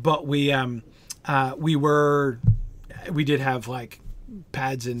 but we did have like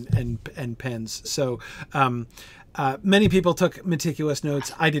pads and pens. So many people took meticulous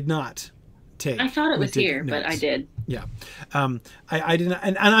notes. I did not. I thought it was here, notes. But I did. Yeah, I didn't,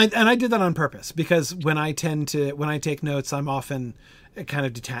 and I did that on purpose, because when I take notes, I'm often kind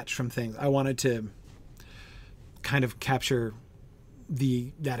of detached from things. I wanted to kind of capture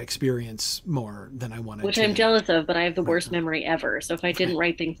that experience more than I wanted. Which I'm jealous of, but I have the worst memory ever. So if I didn't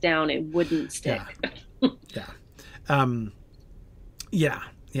write things down, it wouldn't stick. We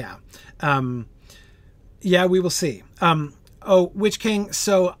will see. Witch King.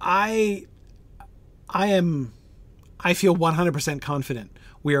 So I feel 100% confident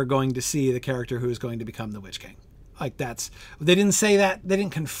we are going to see the character who is going to become the Witch King. Like they didn't say that, they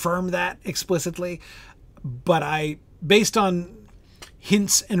didn't confirm that explicitly, but based on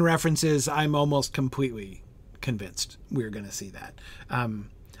hints and references, I'm almost completely convinced we're going to see that.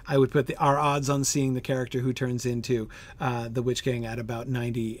 I would put our odds on seeing the character who turns into the Witch King at about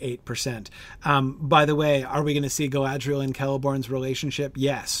 98%. By the way, are we going to see Galadriel and Celeborn's relationship?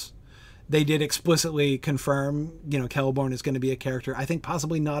 Yes. They did explicitly confirm, Celeborn is going to be a character. I think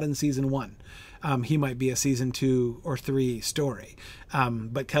possibly not in season 1. He might be a season 2 or 3 story.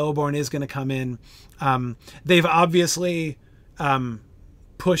 But Celeborn is going to come in. They've obviously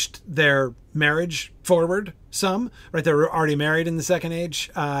pushed their marriage forward some, right? They were already married in the Second Age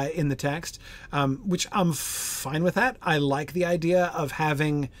in the text, which I'm fine with that. I like the idea of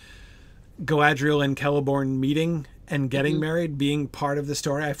having Galadriel and Celeborn meeting and getting married being part of the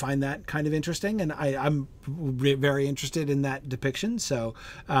story. I find that kind of interesting, and I'm very interested in that depiction. So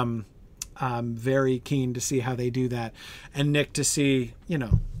I'm very keen to see how they do that, and Nick to see,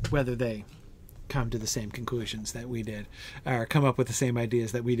 whether they come to the same conclusions that we did, or come up with the same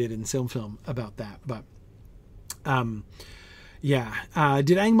ideas that we did in Film about that. But Yeah.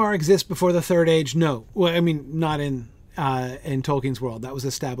 Did Angmar exist before the Third Age? No. Well, I mean, not in Tolkien's world. That was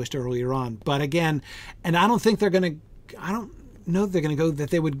established earlier on. But again, and I don't think they're going to, I don't know that they're going to go, that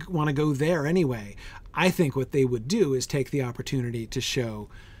they would want to go there anyway. I think what they would do is take the opportunity to show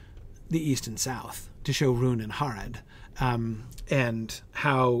the East and South, to show Rhûn and Harad, and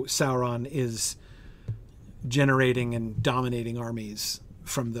how Sauron is generating and dominating armies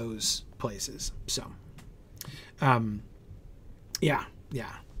from those places. So, yeah.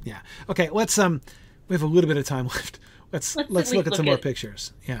 Okay, let's we have a little bit of time left. Let's look at some more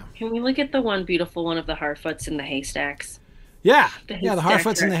pictures. Yeah. Can we look at the one beautiful one of the Harfoots in the haystacks? Yeah. The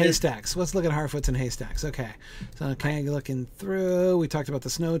Harfoots in the haystacks. Let's look at Harfoots in haystacks. Okay. So looking through. We talked about the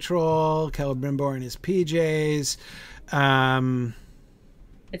snow troll, Celebrimbor in his PJs.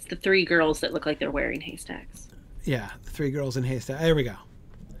 It's the three girls that look like they're wearing haystacks. Yeah, the three girls in haystacks. There we go.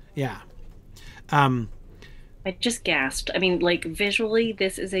 Yeah. I just gasped. I mean, like, visually,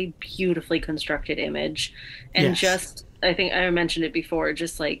 this is a beautifully constructed image. And just, I think I mentioned it before,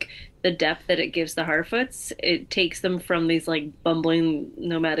 just like the depth that it gives the Harfoots, it takes them from these like bumbling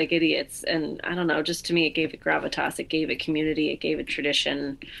nomadic idiots. And I don't know, just to me, it gave it gravitas, it gave it community, it gave it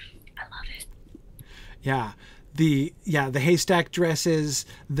tradition. I love it. Yeah. The haystack dresses,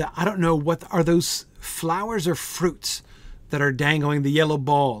 I don't know, what are those flowers or fruits that are dangling, the yellow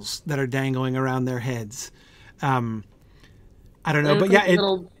balls that are dangling around their heads. I don't know, but like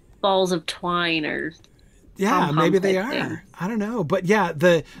little balls of twine or maybe they are. Thing. I don't know, but yeah,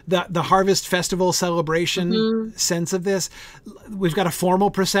 the harvest festival celebration sense of this. We've got a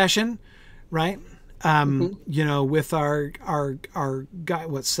formal procession, right? You know, with our guy,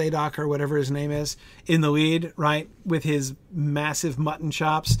 Sadok or whatever his name is, in the lead, right, with his massive mutton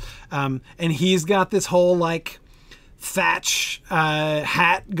chops, and he's got this whole like thatch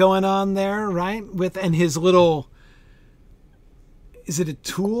hat going on there, right? And his little, is it a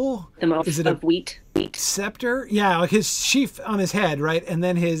tool? Is it a wheat scepter? Yeah, like his sheath on his head, right? And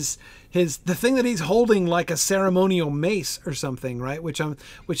then his the thing that he's holding like a ceremonial mace or something, right?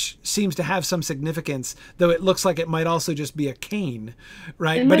 Which seems to have some significance, though it looks like it might also just be a cane,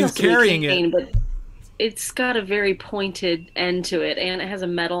 right? But he's carrying it. But it's got a very pointed end to it, and it has a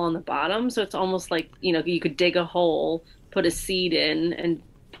metal on the bottom, so it's almost like, you know, you could dig a hole, put a seed in, and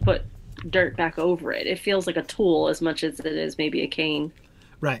put dirt back over it. It feels like a tool as much as it is maybe a cane.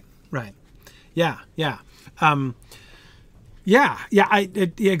 Right. Yeah.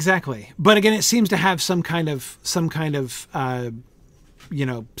 Exactly. But again, it seems to have some kind of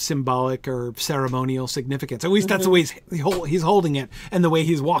symbolic or ceremonial significance. At least that's the way he's holding it and the way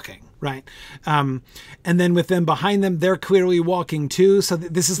he's walking, right? And then with them behind them, they're clearly walking too. So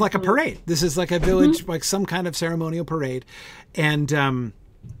this is like a parade. This is like a village, like some kind of ceremonial parade. And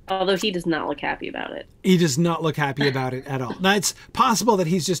although he does not look happy about it. He does not look happy about it at all. Now, it's possible that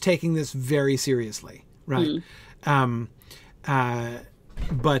he's just taking this very seriously, right?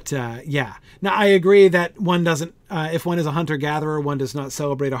 But now I agree that one doesn't, if one is a hunter-gatherer, one does not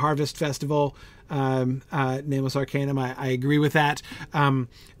celebrate a harvest festival, Nameless Arcanum. I agree with that.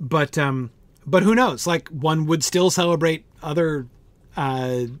 But who knows? Like, one would still celebrate other,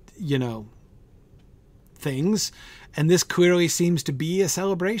 things. And this clearly seems to be a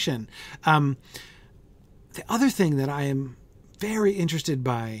celebration. The other thing that I am very interested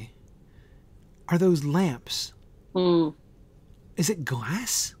by are those lamps. Is it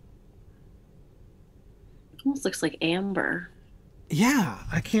glass? It almost looks like amber. Yeah,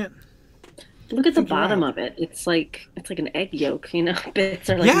 I can't. Look at the bottom of it. It's like an egg yolk, you know. Bits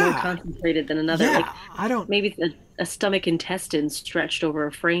are like more concentrated than another. Yeah, like, I don't. Maybe it's a stomach intestine stretched over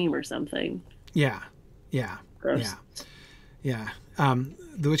a frame or something. Yeah. Gross. Yeah.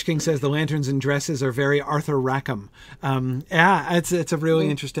 The Witch King says the lanterns and dresses are very Arthur Rackham. It's a really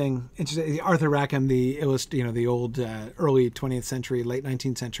interesting. Arthur Rackham, the old early 20th century, late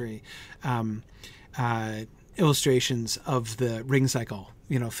 19th century illustrations of the Ring Cycle.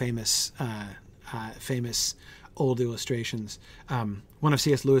 Famous old illustrations. One of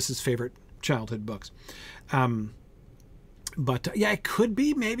C.S. Lewis's favorite childhood books. But it could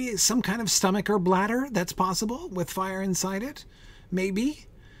be maybe some kind of stomach or bladder. That's possible with fire inside it. Maybe.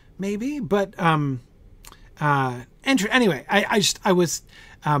 But anyway, it's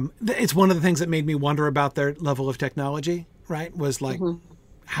one of the things that made me wonder about their level of technology. Right? Was like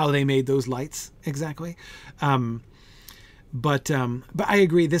how they made those lights exactly. But I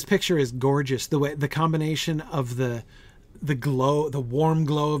agree. This picture is gorgeous. The combination of the glow, the warm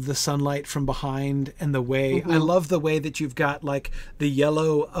glow of the sunlight from behind, and the way I love the way that you've got like the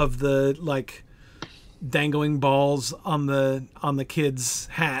yellow of the like dangling balls on the kids'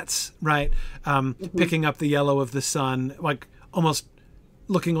 hats, right? Picking up the yellow of the sun, like almost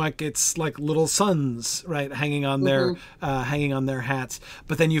looking like it's like little suns, right, hanging on their hats.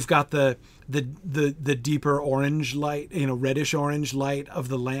 But then you've got the deeper orange light, reddish orange light of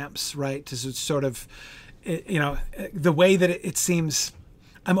the lamps, right, to sort of, the way that it seems.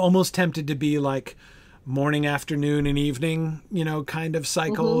 I'm almost tempted to be like morning, afternoon, and evening, kind of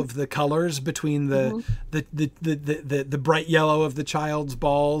cycle of the colors between the bright yellow of the child's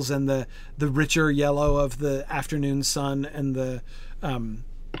balls and the richer yellow of the afternoon sun and the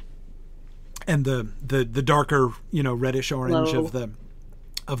darker, reddish orange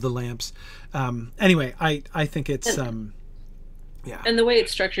of the lamps. Anyway, I think it's yeah. And the way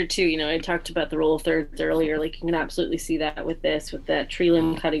it's structured too, I talked about the rule of thirds earlier. Like you can absolutely see that with that tree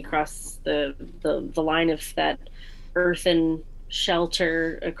limb cutting across the line of that earthen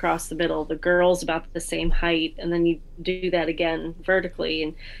shelter across the middle. The girl's about the same height, and then you do that again vertically,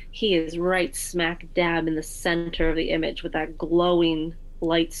 and he is right smack dab in the center of the image with that glowing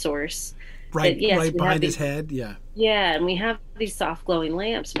light source. Right behind his head, yeah. Yeah, and we have these soft glowing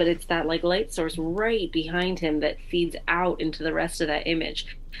lamps, but it's that like light source right behind him that feeds out into the rest of that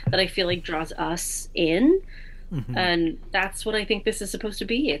image that I feel like draws us in. And that's what I think this is supposed to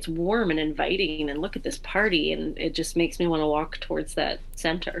be. It's warm and inviting, and look at this party, and it just makes me want to walk towards that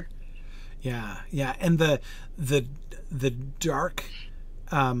center. Yeah, and the dark,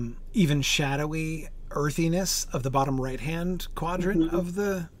 even shadowy earthiness of the bottom right hand quadrant of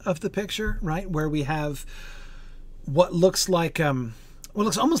the picture, right, where we have what looks like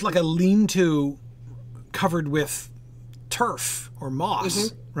looks almost like a lean-to covered with turf or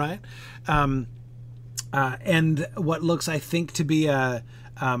moss, right, and what looks, I think, to be a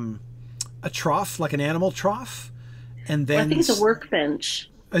trough, like an animal trough, and then I think it's a workbench.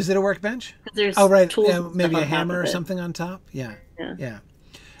 Is it a workbench? There's tools, maybe a hammer or something on top. Yeah.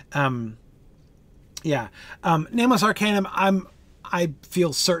 Nameless Arcanum, I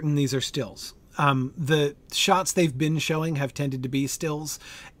feel certain these are stills. The shots they've been showing have tended to be stills,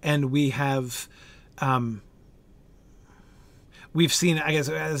 and we have we've seen, I guess,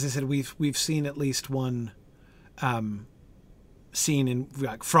 as I said, we've seen at least one scene in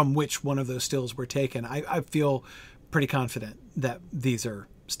from which one of those stills were taken. I feel pretty confident that these are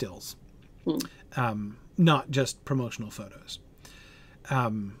stills, not just promotional photos.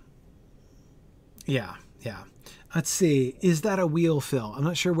 Yeah. Let's see. Is that a wheel, Phil? I'm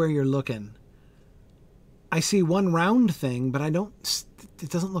not sure where you're looking. I see one round thing, but it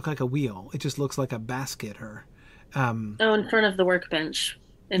doesn't look like a wheel. It just looks like a basket or... in front of the workbench.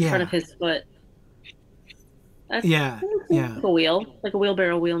 In front of his foot. That's like a wheel. Like a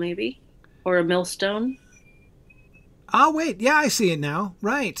wheelbarrow wheel, maybe. Or a millstone. Oh, wait. Yeah, I see it now.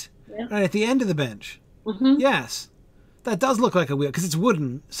 Right. Yeah. Right at the end of the bench. Yes. That does look like a wheel, because it's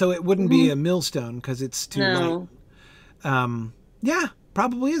wooden, so it wouldn't be a millstone, because it's too light. Yeah,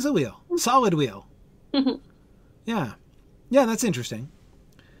 probably is a wheel. Solid wheel. Yeah, that's interesting.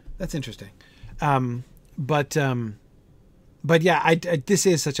 But yeah, this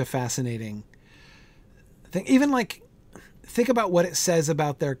is such a fascinating thing. Even like, think about what it says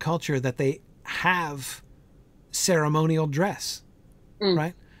about their culture that they have ceremonial dress,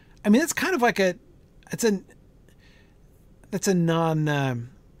 right? I mean, it's kind of like that's a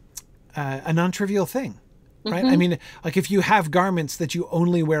non-trivial thing, right? I mean, like if you have garments that you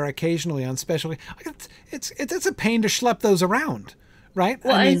only wear occasionally on special, it's a pain to schlep those around, right?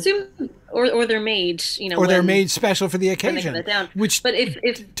 Well, I assume, or they're made, or they're made special for the occasion, which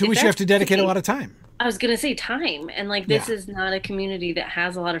you have to dedicate a lot of time. I was going to say time, and like this is not a community that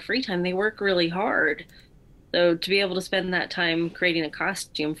has a lot of free time. They work really hard. So to be able to spend that time creating a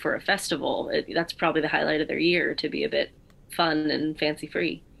costume for a festival, that's probably the highlight of their year, to be a bit fun and fancy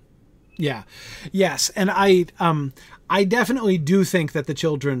free. Yeah. Yes. And I definitely do think that the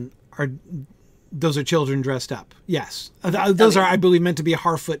children those are children dressed up. Yes. Those are, I believe, meant to be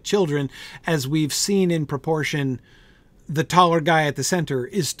Harfoot children, as we've seen in proportion. The taller guy at the center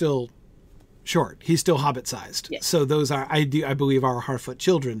is still short. He's still Hobbit sized. Yes. So those are, I believe, are Harfoot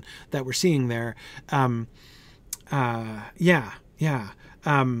children that we're seeing there. Yeah.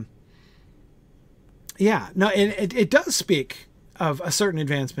 No, it does speak of a certain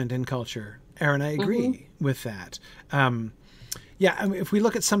advancement in culture, Aaron. I agree with that. Yeah, I mean, if we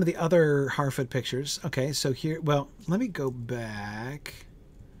look at some of the other Harfoot pictures, okay, so here, well, let me go back.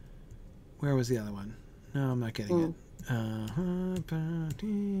 Where was the other one? No, I'm not getting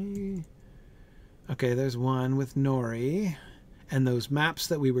it. Okay, there's one with Nori and those maps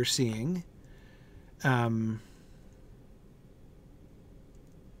that we were seeing. By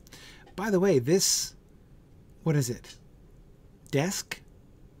the way, this, what is it? Desk?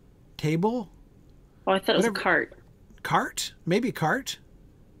 Table? Oh, I thought it was a cart. cart, maybe cart.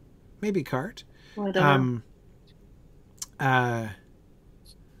 Well, I don't know.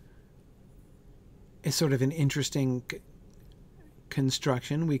 It's sort of an interesting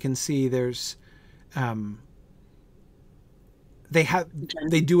construction. We can see there's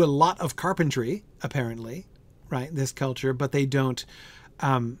they do a lot of carpentry apparently, right? This culture, but they don't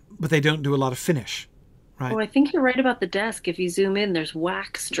do a lot of finish, right? Oh, I think you're right about the desk. If you zoom in, there's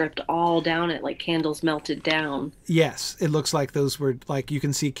wax stripped all down it, like candles melted down. Yes, it looks like those were like you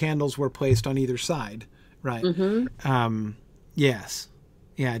can see candles were placed on either side, right? Mm-hmm. Yes,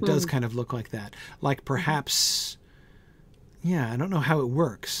 yeah, it does kind of look like that. Like perhaps, yeah, I don't know how it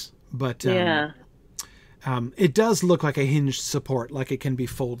works, but Yeah. It does look like a hinged support, like it can be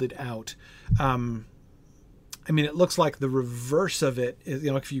folded out. I mean, it looks like the reverse of it is,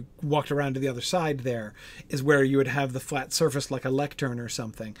 if you walked around to the other side there, is where you would have the flat surface like a lectern or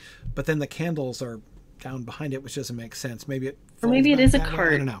something. But then the candles are down behind it, which doesn't make sense. Maybe it Or maybe it folds is a back that way. I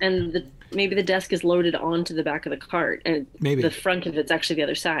cart, don't know. and maybe the desk is loaded onto the back of the cart, and Maybe. the front of it's actually the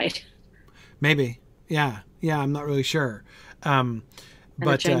other side. Maybe. Yeah. I'm not really sure.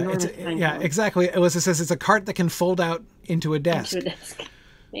 But ginormous it's pine yeah, cone. exactly. Alyssa says it's a cart that can fold out into a desk. Into a desk.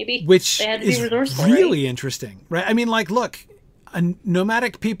 Maybe. Which they had to is be resourceful, really right? interesting, right? I mean, like, look,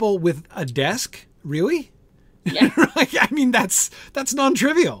 nomadic people with a desk, really? Yeah. I mean, that's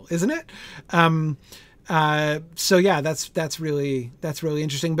non-trivial, isn't it? So yeah, that's really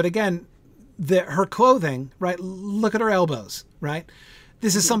interesting. But again, her clothing, right? Look at her elbows, right?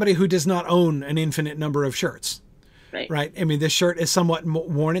 This is somebody who does not own an infinite number of shirts, right? I mean, this shirt is somewhat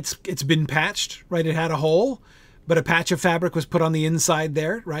worn. It's been patched, right? It had a hole, but a patch of fabric was put on the inside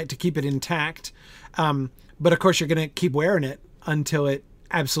there, right, to keep it intact. But of course, you're going to keep wearing it until it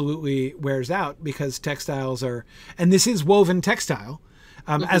absolutely wears out, because textiles are, and this is woven textile.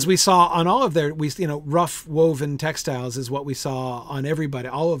 As we saw on all of their, rough woven textiles is what we saw on everybody,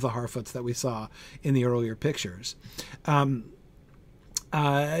 all of the Harfoots that we saw in the earlier pictures. To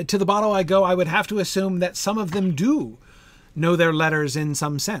the bottle I go, I would have to assume that some of them do know their letters in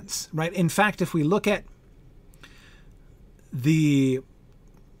some sense, right? In fact, if we look at the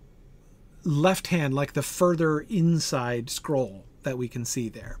left hand, like the further inside scroll that we can see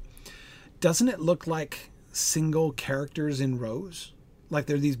there, doesn't it look like single characters in rows? Like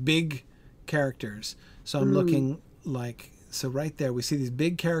they're these big characters. So I'm looking like, so right there, we see these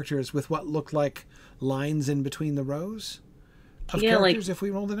big characters with what look like lines in between the rows of characters, if we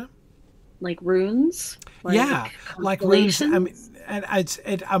rolled it up. Like runes? Like runes. I mean, and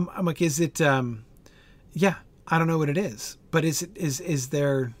I'm like, is it, I don't know what it is, but is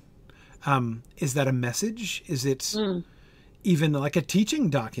there, is that a message? Is it even like a teaching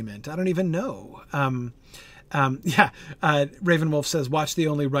document? I don't even know. Ravenwolf says, watch the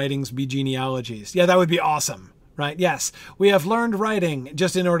only writings be genealogies. Yeah, that would be awesome, right? Yes, we have learned writing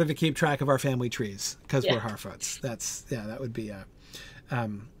just in order to keep track of our family trees because we're Harfoots.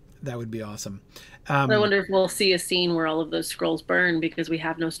 That would be awesome. I wonder if we'll see a scene where all of those scrolls burn because we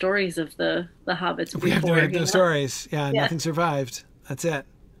have no stories of the hobbits. We have no stories. Yeah, nothing survived. That's it.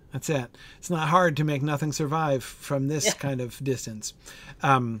 It's not hard to make nothing survive from this kind of distance.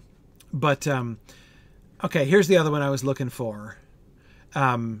 Okay, here's the other one I was looking for.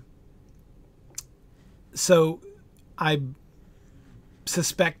 So I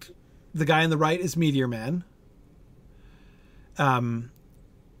suspect the guy on the right is Meteor Man.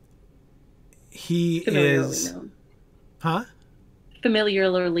 He is... known. Huh?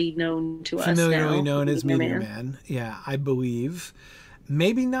 Familiarly known to us now. Familiarly known as Meteor Man. Yeah, I believe.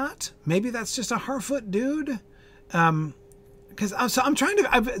 Maybe not. Maybe that's just a Harfoot dude. Because I'm trying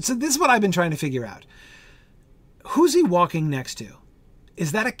to... So this is what I've been trying to figure out. Who's he walking next to?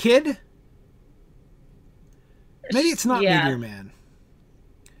 Is that a kid? Maybe it's not Meteor Man.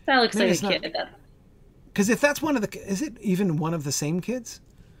 That looks like a kid. Because if that's one of the... Is it even one of the same kids?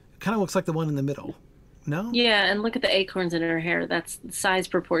 It kind of looks like the one in the middle. No? Yeah, and look at the acorns in her hair. That's the size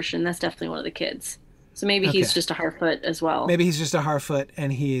proportion. That's definitely one of the kids. So maybe he's just a Harfoot as well. Maybe he's just a Harfoot,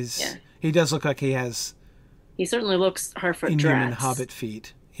 and he does look like he has... He certainly looks Harfoot inhuman hobbit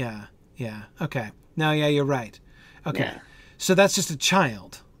feet. Yeah. Okay. No, you're right. Okay. Yeah. So that's just a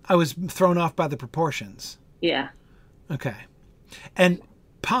child. I was thrown off by the proportions. Yeah. Okay. And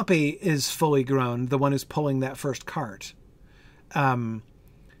Poppy is fully grown, the one who's pulling that first cart.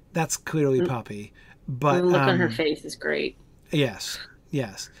 That's clearly Poppy. But the look on her face is great. Yes.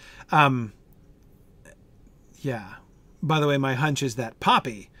 Yeah. By the way, my hunch is that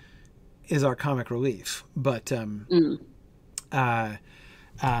Poppy is our comic relief. But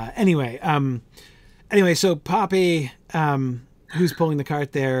anyway, so Poppy, who's pulling the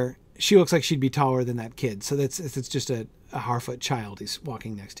cart there, she looks like she'd be taller than that kid. So it's just a Harfoot child he's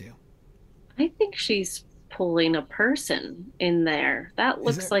walking next to. I think she's pulling a person in there. That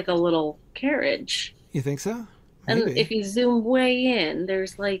looks like a little carriage. You think so? Maybe. And if you zoom way in,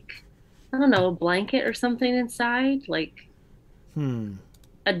 there's like, I don't know, a blanket or something inside, like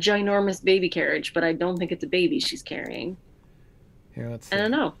a ginormous baby carriage, but I don't think it's a baby she's carrying. Here, let's see. I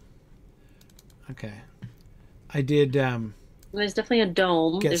don't know. Okay. I did there's definitely a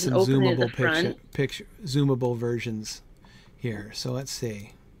dome. Get there's some an opening zoomable at the front. picture zoomable versions here. So let's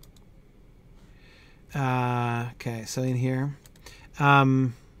see. Okay, so in here.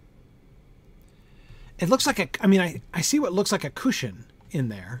 It looks like I see what looks like a cushion in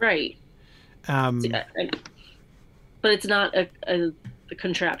there. Right. But it's not a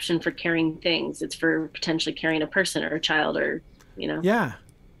contraption for carrying things. It's for potentially carrying a person or a child or, Yeah.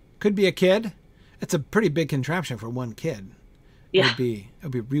 Could be a kid. It's a pretty big contraption for one kid. Yeah. It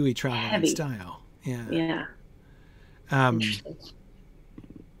would be really traveling in style. Yeah. Yeah.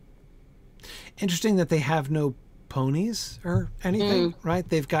 Interesting that they have no ponies or anything, right?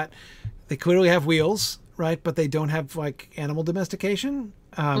 They clearly have wheels, right? But they don't have like animal domestication.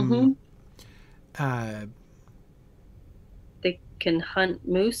 They can hunt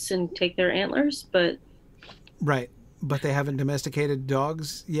moose and take their antlers, but right. But they haven't domesticated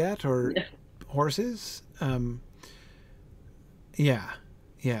dogs yet or horses. Yeah.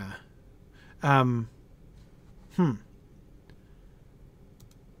 Yeah,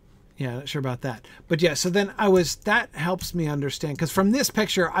 not sure about that. But yeah, so then that helps me understand, because from this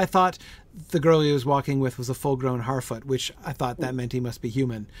picture, I thought the girl he was walking with was a full-grown Harfoot, which I thought that meant he must be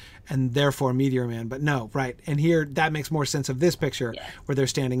human, and therefore Meteor Man. But no, right. And here, that makes more sense of this picture, where they're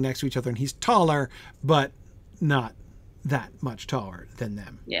standing next to each other, and he's taller, but not that much taller than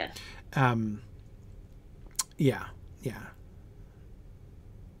them. Yeah. Yeah.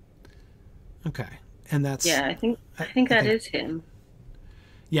 Okay. And that's... Yeah, I think that is him.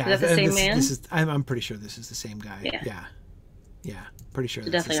 Yeah, is that the same man? I'm pretty sure this is the same guy. Yeah. Pretty sure.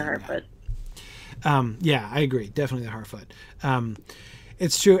 It's definitely a Harfoot. Yeah, I agree. Definitely the Harfoot.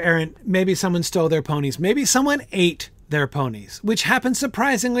 It's true, Aaron. Maybe someone stole their ponies. Maybe someone ate their ponies, which happens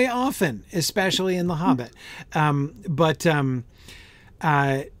surprisingly often, especially in The Hobbit. But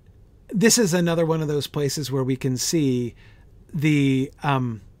this is another one of those places where we can see the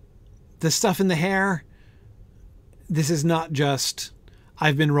stuff in the hair. This is not just,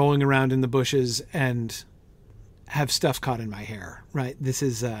 I've been rolling around in the bushes and have stuff caught in my hair, right? This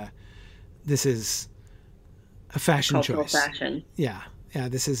is a fashion cultural choice. Fashion. Yeah.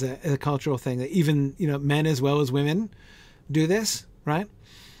 This is a cultural thing that even, men as well as women do this, right?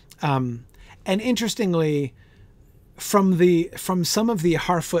 And interestingly, from some of the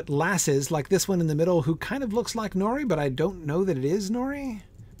Harfoot lasses, like this one in the middle, who kind of looks like Nori, but I don't know that it is Nori.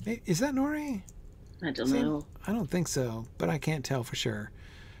 Is that Nori? I don't know. I don't think so, but I can't tell for sure.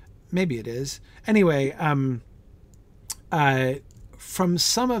 Maybe it is. Anyway, from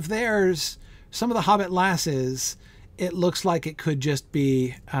some of the Hobbit lasses, it looks like it could just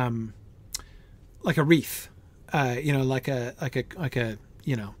be like a wreath, like a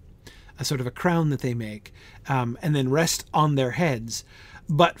sort of a crown that they make, and then rest on their heads.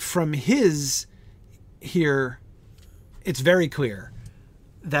 But from his here, it's very clear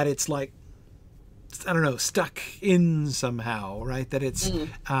that it's like, I don't know, stuck in somehow, right? That it's,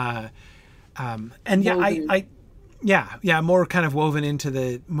 and more kind of woven into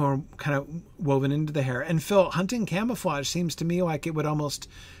the hair. And Phil, hunting camouflage seems to me like it would almost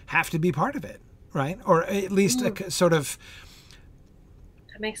have to be part of it, right? Or at least a sort of,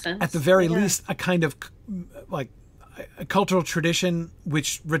 that makes sense. At the very least, a kind of like a cultural tradition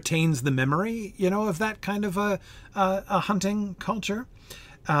which retains the memory, of that kind of a hunting culture.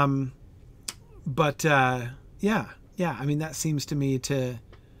 But I mean, that seems to me to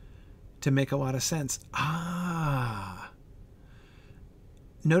make a lot of sense.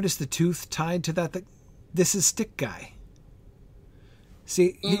 Notice the tooth tied to that. This is Stick Guy.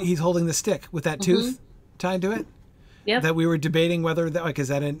 See, he's holding the stick with that tooth tied to it. Yep. That we were debating whether that, like, is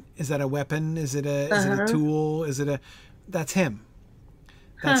that a weapon? Is it a tool? That's him.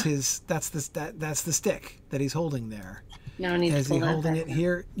 That's that's the stick that he's holding there. No need is to pull he holding it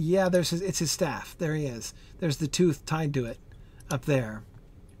here? Yeah, it's his staff. There he is. There's the tooth tied to it up there.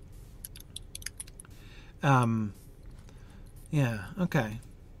 Yeah, okay.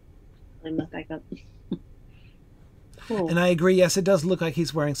 Let me look back up. Cool. And I agree, yes, it does look like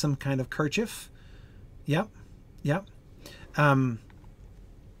he's wearing some kind of kerchief. Yep. Yeah. No,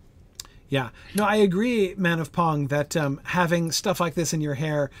 I agree, Man of Pong, that having stuff like this in your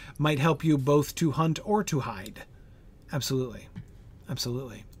hair might help you both to hunt or to hide. Absolutely.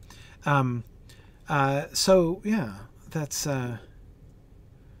 So yeah, that's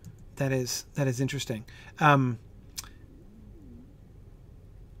that is interesting.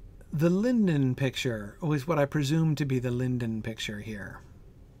 The Linden picture was what I presume to be the Linden picture here.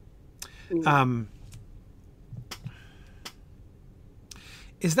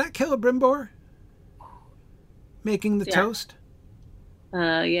 Is that Celebrimbor making the toast?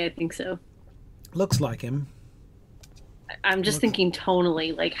 Yeah, I think so. Looks like him. I'm just thinking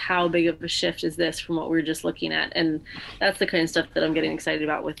tonally, like how big of a shift is this from what we were just looking at? And that's the kind of stuff that I'm getting excited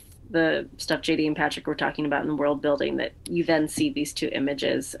about with the stuff JD and Patrick were talking about in the world building, that you then see these two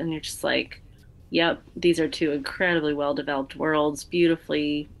images and you're just like, yep, these are two incredibly well developed worlds,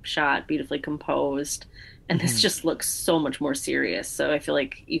 beautifully shot, beautifully composed. And this just looks so much more serious. So I feel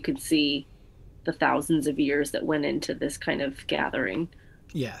like you could see the thousands of years that went into this kind of gathering.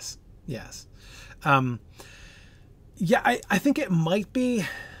 Yes. Yeah, I think it might be.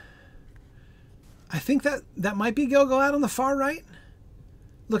 I think that might be Gil-galad on the far right.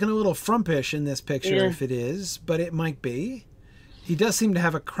 Looking a little frumpish in this picture, if it is, but it might be. He does seem to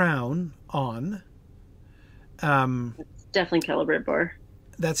have a crown on. It's definitely Celebrimbor.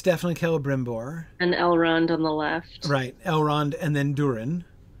 That's definitely Celebrimbor. And Elrond on the left. Right, Elrond and then Durin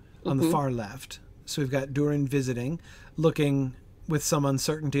on the far left. So we've got Durin visiting, looking with some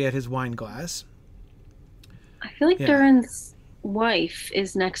uncertainty at his wine glass. I feel like Durin's wife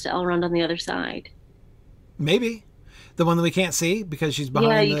is next to Elrond on the other side. Maybe. The one that we can't see because she's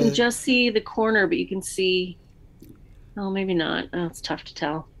behind. Yeah, you can just see the corner, but you can see... Oh, maybe not. Oh, it's tough to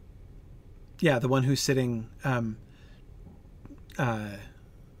tell. Yeah, the one who's sitting...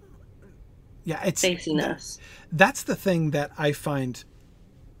 it's facing us. That's the thing that I find...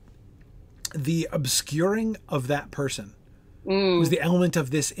 The obscuring of that person was the element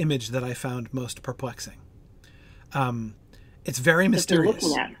of this image that I found most perplexing. It's very mysterious.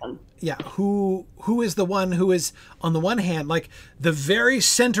 Looking at them. Yeah, who is the one who is, on the one hand, like the very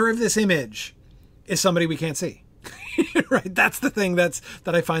center of this image is somebody we can't see. Right? That's the thing that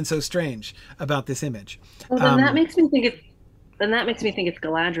I find so strange about this image. Well, then that makes me think it's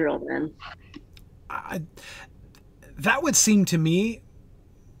Galadriel then. That would seem to me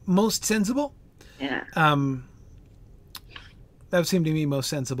most sensible. Yeah. That would seem to me most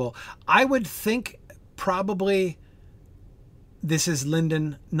sensible. I would think probably this is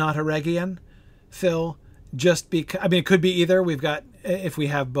Linden, not Eregion, Phil, just because, I mean, it could be either. We've got, if we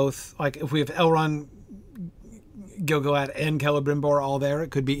have both, like if we have Elrond, Gil-galad, and Celebrimbor all there, it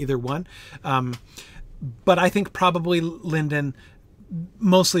could be either one. But I think probably Linden,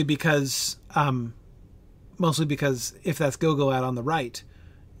 mostly because if that's Gil-galad on the right,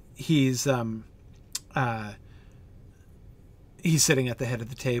 he's sitting at the head of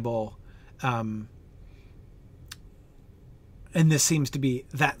the table. And this seems to be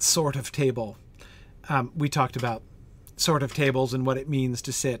that sort of table. We talked about sort of tables and what it means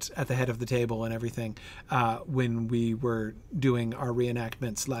to sit at the head of the table and everything when we were doing our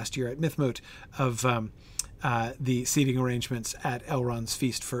reenactments last year at Mythmoot of the seating arrangements at Elrond's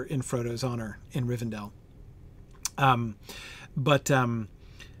feast in Frodo's honor in Rivendell.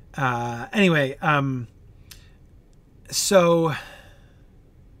 Anyway, so...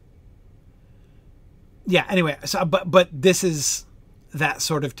 Yeah, anyway, so, but this is that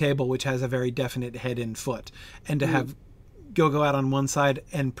sort of table which has a very definite head and foot. And to have Gil-galad on one side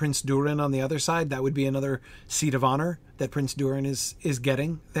and Prince Durin on the other side, that would be another seat of honor that Prince Durin is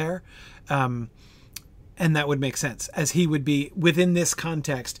getting there. And that would make sense, as he would be, within this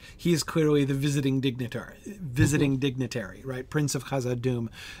context, he is clearly the visiting dignitary, right? Prince of Khazad-dûm.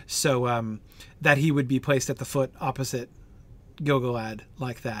 So that he would be placed at the foot opposite Gil-galad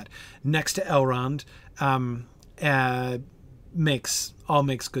like that. Next to Elrond, makes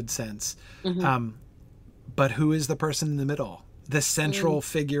good sense. But who is the person in the middle? The central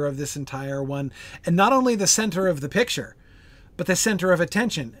figure of this entire one. And not only the center of the picture, but the center of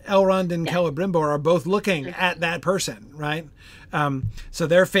attention. Elrond and Celebrimbor are both looking at that person, right? So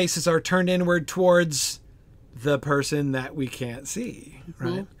their faces are turned inward towards the person that we can't see,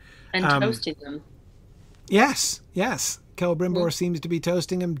 right? And toasting them. Yes. Celebrimbor seems to be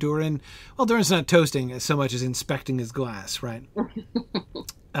toasting him. Durin's not toasting so much as inspecting his glass, right?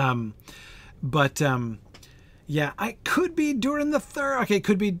 Yeah, I could be Durin the Third. Okay, it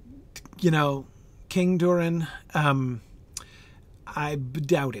could be, King Durin. I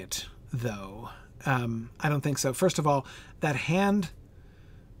doubt it, though. I don't think so. First of all, that hand,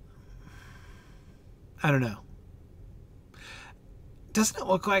 I don't know. Doesn't it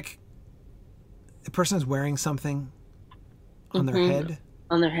look like the person is wearing something on their head?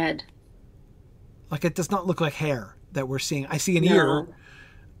 On their head. Like, it does not look like hair that we're seeing. I see an ear.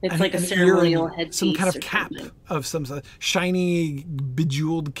 It's like a ceremonial headpiece. Some kind of cap of some shiny,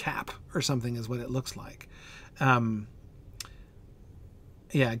 bejeweled cap or something is what it looks like.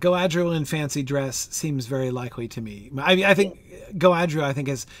 Yeah, Galadriel in fancy dress seems very likely to me. I think Galadriel, I think,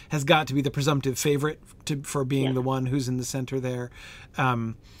 has got to be the presumptive favorite for being the one who's in the center there.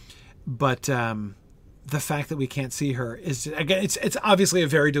 But the fact that we can't see her is, again, it's obviously a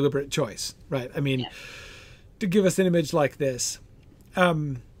very deliberate choice, right? I mean, to give us an image like this.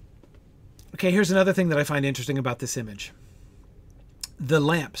 Okay, here's another thing that I find interesting about this image. The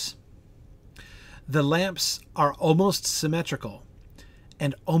lamps. The lamps are almost symmetrical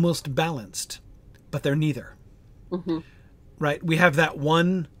and almost balanced, but they're neither. Mm-hmm. Right? We have that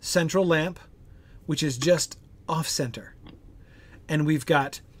one central lamp, which is just off center. And we've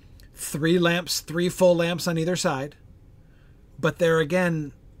got 3 full lamps on either side, but they're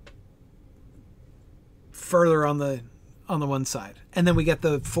again further on the one side. And then we get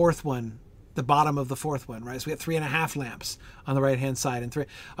the fourth one, the bottom of the fourth one, right? So we get 3.5 lamps on the right-hand side, and 3,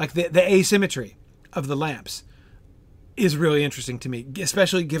 like the asymmetry of the lamps is really interesting to me,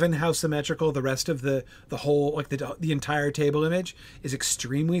 especially given how symmetrical the rest of the whole, like the entire table image is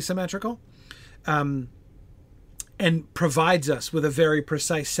extremely symmetrical, and provides us with a very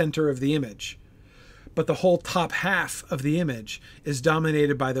precise center of the image. But the whole top half of the image is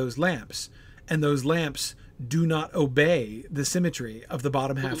dominated by those lamps, and those lamps do not obey the symmetry of the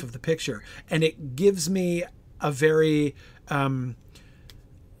bottom half of the picture. And it gives me a very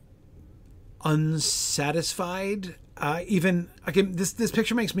unsatisfied, this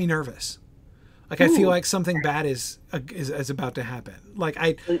picture makes me nervous. Like, I feel like something bad is about to happen. Like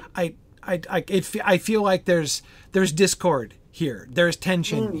I feel like there's discord here. There's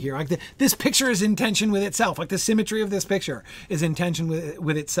tension here. Like this picture is in tension with itself. Like the symmetry of this picture is in tension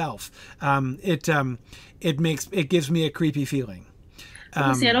with itself. It gives me a creepy feeling.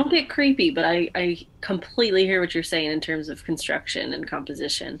 See, I don't get creepy, but I completely hear what you're saying in terms of construction and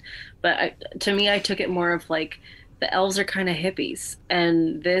composition. But to me, I took it more of like, the elves are kind of hippies,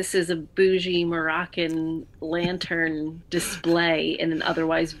 and this is a bougie Moroccan lantern display in an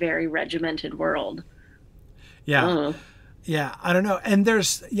otherwise very regimented world. Yeah. Yeah, I don't know. And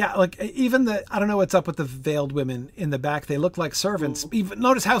there's, like even I don't know what's up with the veiled women in the back. They look like servants. Even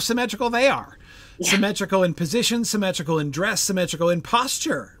notice how symmetrical they are. Yeah. Symmetrical in position, symmetrical in dress, symmetrical in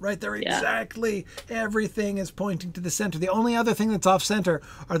posture, right? They're exactly, everything is pointing to the center. The only other thing that's off center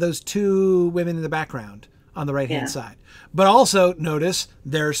are those 2 women in the background on the right-hand side. But also notice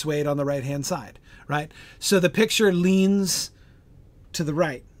they're swayed on the right-hand side, right? So the picture leans to the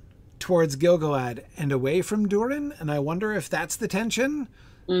right towards Gil-galad and away from Durin. And I wonder if that's the tension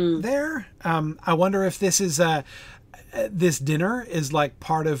there. I wonder if this is this dinner is like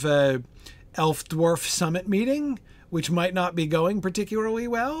part of a elf dwarf summit meeting, which might not be going particularly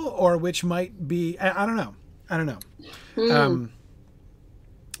well, or which might be, I don't know.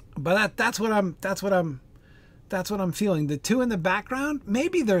 But that's what I'm feeling. The 2 in the background,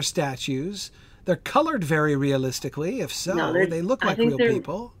 maybe they're statues. They're colored very realistically. If so, they look like real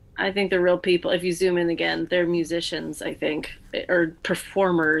people. I think they're real people. If you zoom in again, they're musicians, I think, or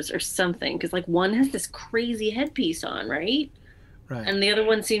performers or something. Because like one has this crazy headpiece on, right? Right. And the other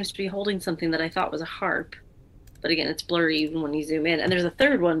one seems to be holding something that I thought was a harp. But again, it's blurry even when you zoom in. And there's a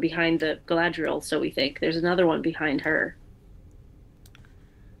third one behind the Galadriel, so we think. There's another one behind her.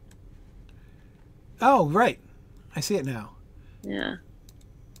 Oh, right. I see it now. Yeah.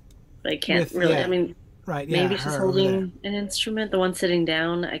 But I can't really, I mean, right, maybe she's holding an instrument. The one sitting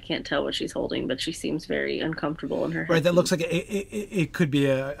down, I can't tell what she's holding, but she seems very uncomfortable in her head. Right, that looks like it could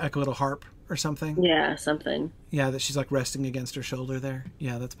be like a little harp or something. Yeah, something. Yeah, that she's like resting against her shoulder there.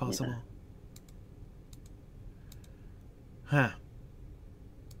 Yeah, that's possible. Huh.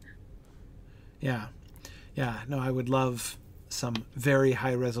 Yeah. Yeah, no, I would love some very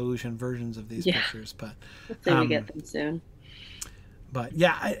high resolution versions of these pictures, but hopefully we get them soon. But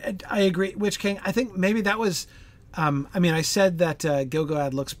yeah, I agree. Witch King, I think maybe that was, I mean, I said that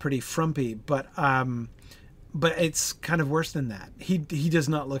Gil-galad looks pretty frumpy, but it's kind of worse than that. He does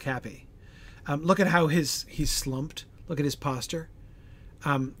not look happy. Look at how he's slumped. Look at his posture.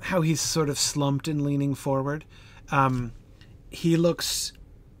 How he's sort of slumped and leaning forward. He is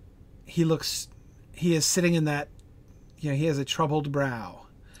sitting in that, he has a troubled brow.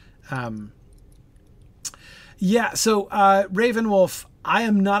 So Ravenwolf, I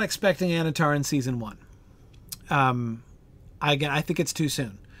am not expecting Annatar in season 1. I think it's too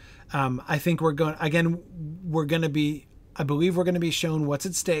soon. I think I believe we're going to be shown what's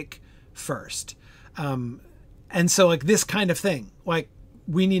at stake first. And so like this kind of thing, like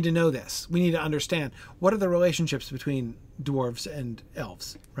we need to know this. We need to understand what are the relationships between dwarves and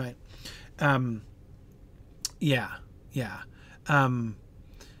elves, right? Yeah. I'm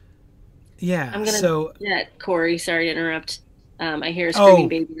gonna Corey, sorry to interrupt. I hear a screaming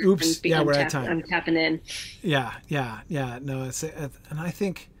baby. Oops. We're at time. I'm tapping in. Yeah. No, and I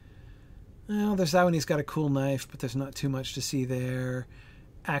think, well, there's that one. He's got a cool knife, but there's not too much to see there.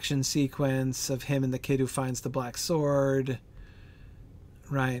 Action sequence of him and the kid who finds the black sword.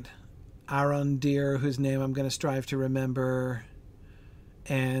 Right. Arondir, whose name I'm going to strive to remember.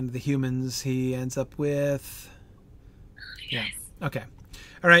 And the humans he ends up with. Yeah. Okay.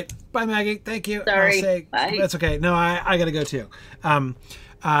 All right. Bye, Maggie. Thank you. Sorry. Bye. That's okay. No, I got to go too.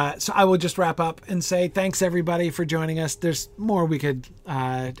 So I will just wrap up and say thanks, everybody, for joining us. There's more we could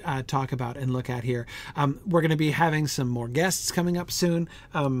talk about and look at here. We're going to be having some more guests coming up soon,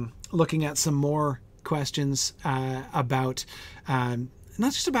 looking at some more questions about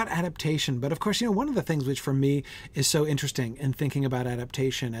not just about adaptation, but of course, one of the things which for me is so interesting in thinking about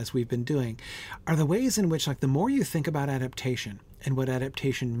adaptation, as we've been doing, are the ways in which, like, the more you think about adaptation and what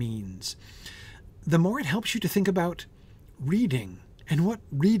adaptation means, the more it helps you to think about reading and what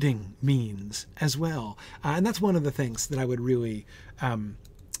reading means as well. And that's one of the things that I would really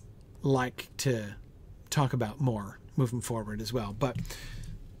like to talk about more moving forward as well. But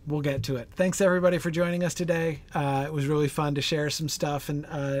we'll get to it. Thanks, everybody, for joining us today. It was really fun to share some stuff and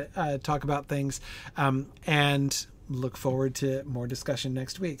talk about things. And look forward to more discussion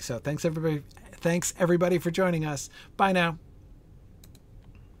next week. So thanks, everybody. Thanks, everybody, for joining us. Bye now.